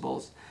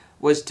Principals,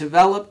 was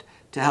developed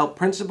to help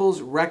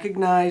principals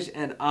recognize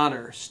and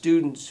honor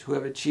students who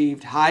have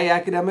achieved high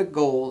academic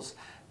goals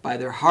by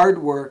their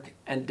hard work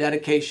and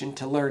dedication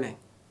to learning.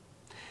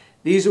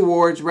 These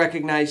awards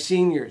recognize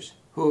seniors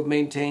who have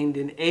maintained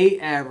an A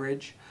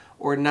average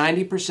or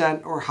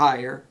 90% or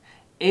higher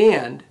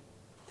and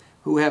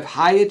who have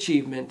high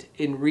achievement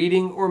in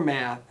reading or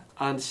math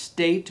on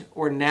state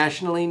or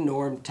nationally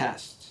normed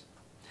tests.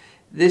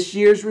 This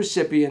year's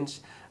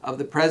recipients of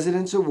the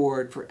President's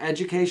Award for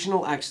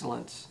Educational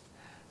Excellence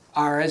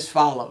are as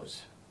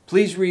follows.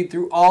 Please read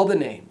through all the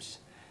names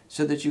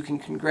so that you can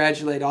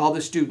congratulate all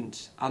the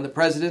students on the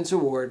President's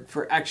Award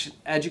for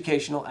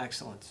Educational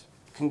Excellence.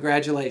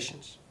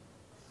 Congratulations.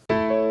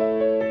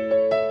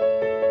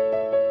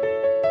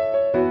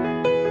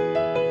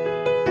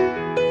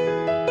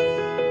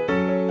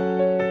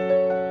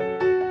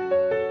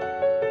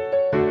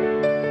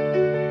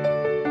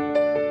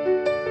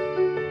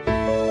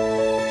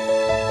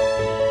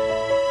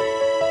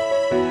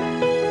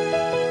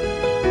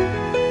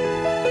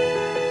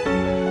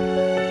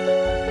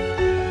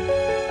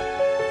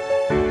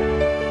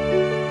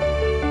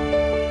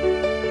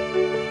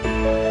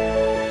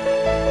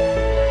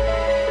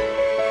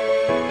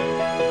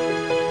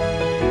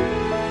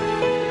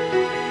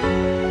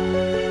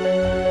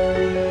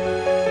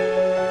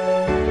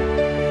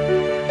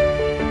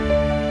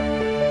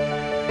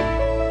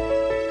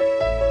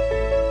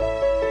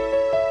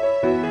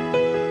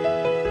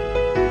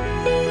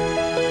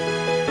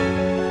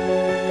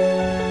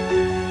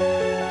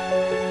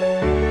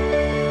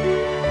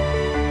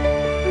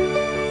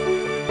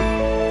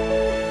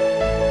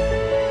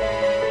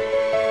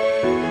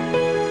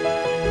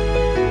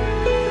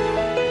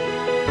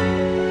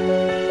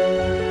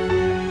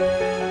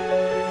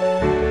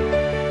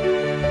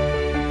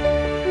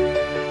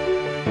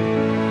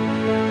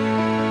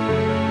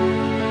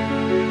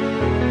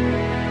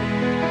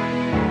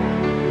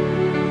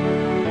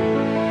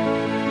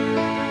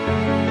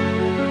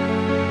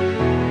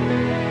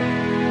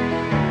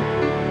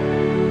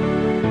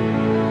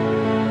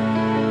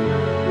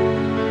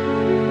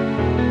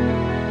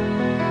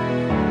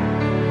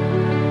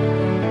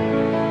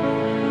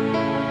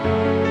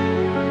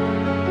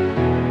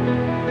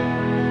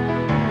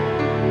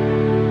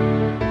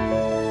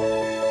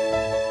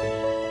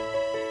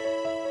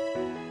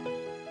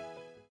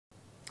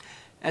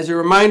 As a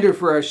reminder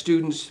for our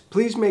students,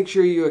 please make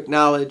sure you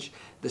acknowledge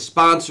the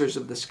sponsors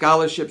of the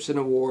scholarships and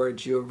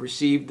awards you have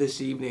received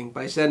this evening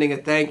by sending a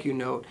thank you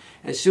note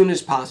as soon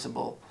as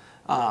possible.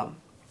 I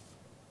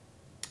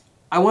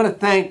want to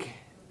thank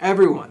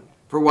everyone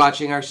for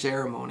watching our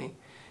ceremony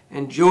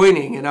and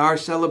joining in our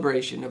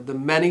celebration of the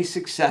many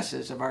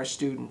successes of our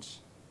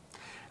students.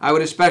 I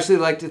would especially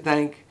like to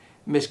thank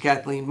Miss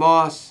Kathleen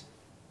Moss,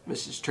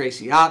 Mrs.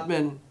 Tracy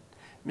Ottman,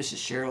 Mrs.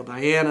 Cheryl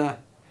Diana,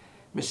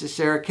 Mrs.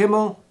 Sarah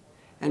Kimmel,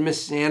 and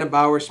Mrs. Anna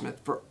Bowersmith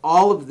for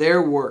all of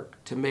their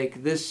work to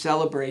make this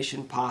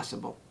celebration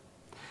possible.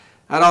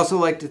 I'd also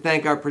like to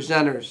thank our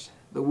presenters,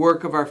 the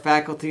work of our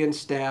faculty and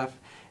staff,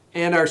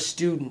 and our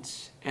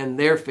students and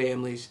their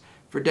families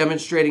for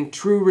demonstrating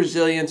true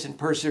resilience and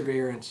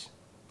perseverance.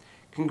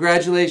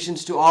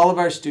 Congratulations to all of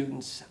our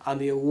students on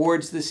the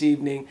awards this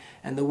evening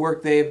and the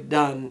work they have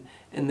done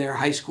in their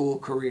high school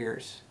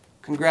careers.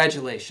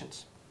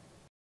 Congratulations.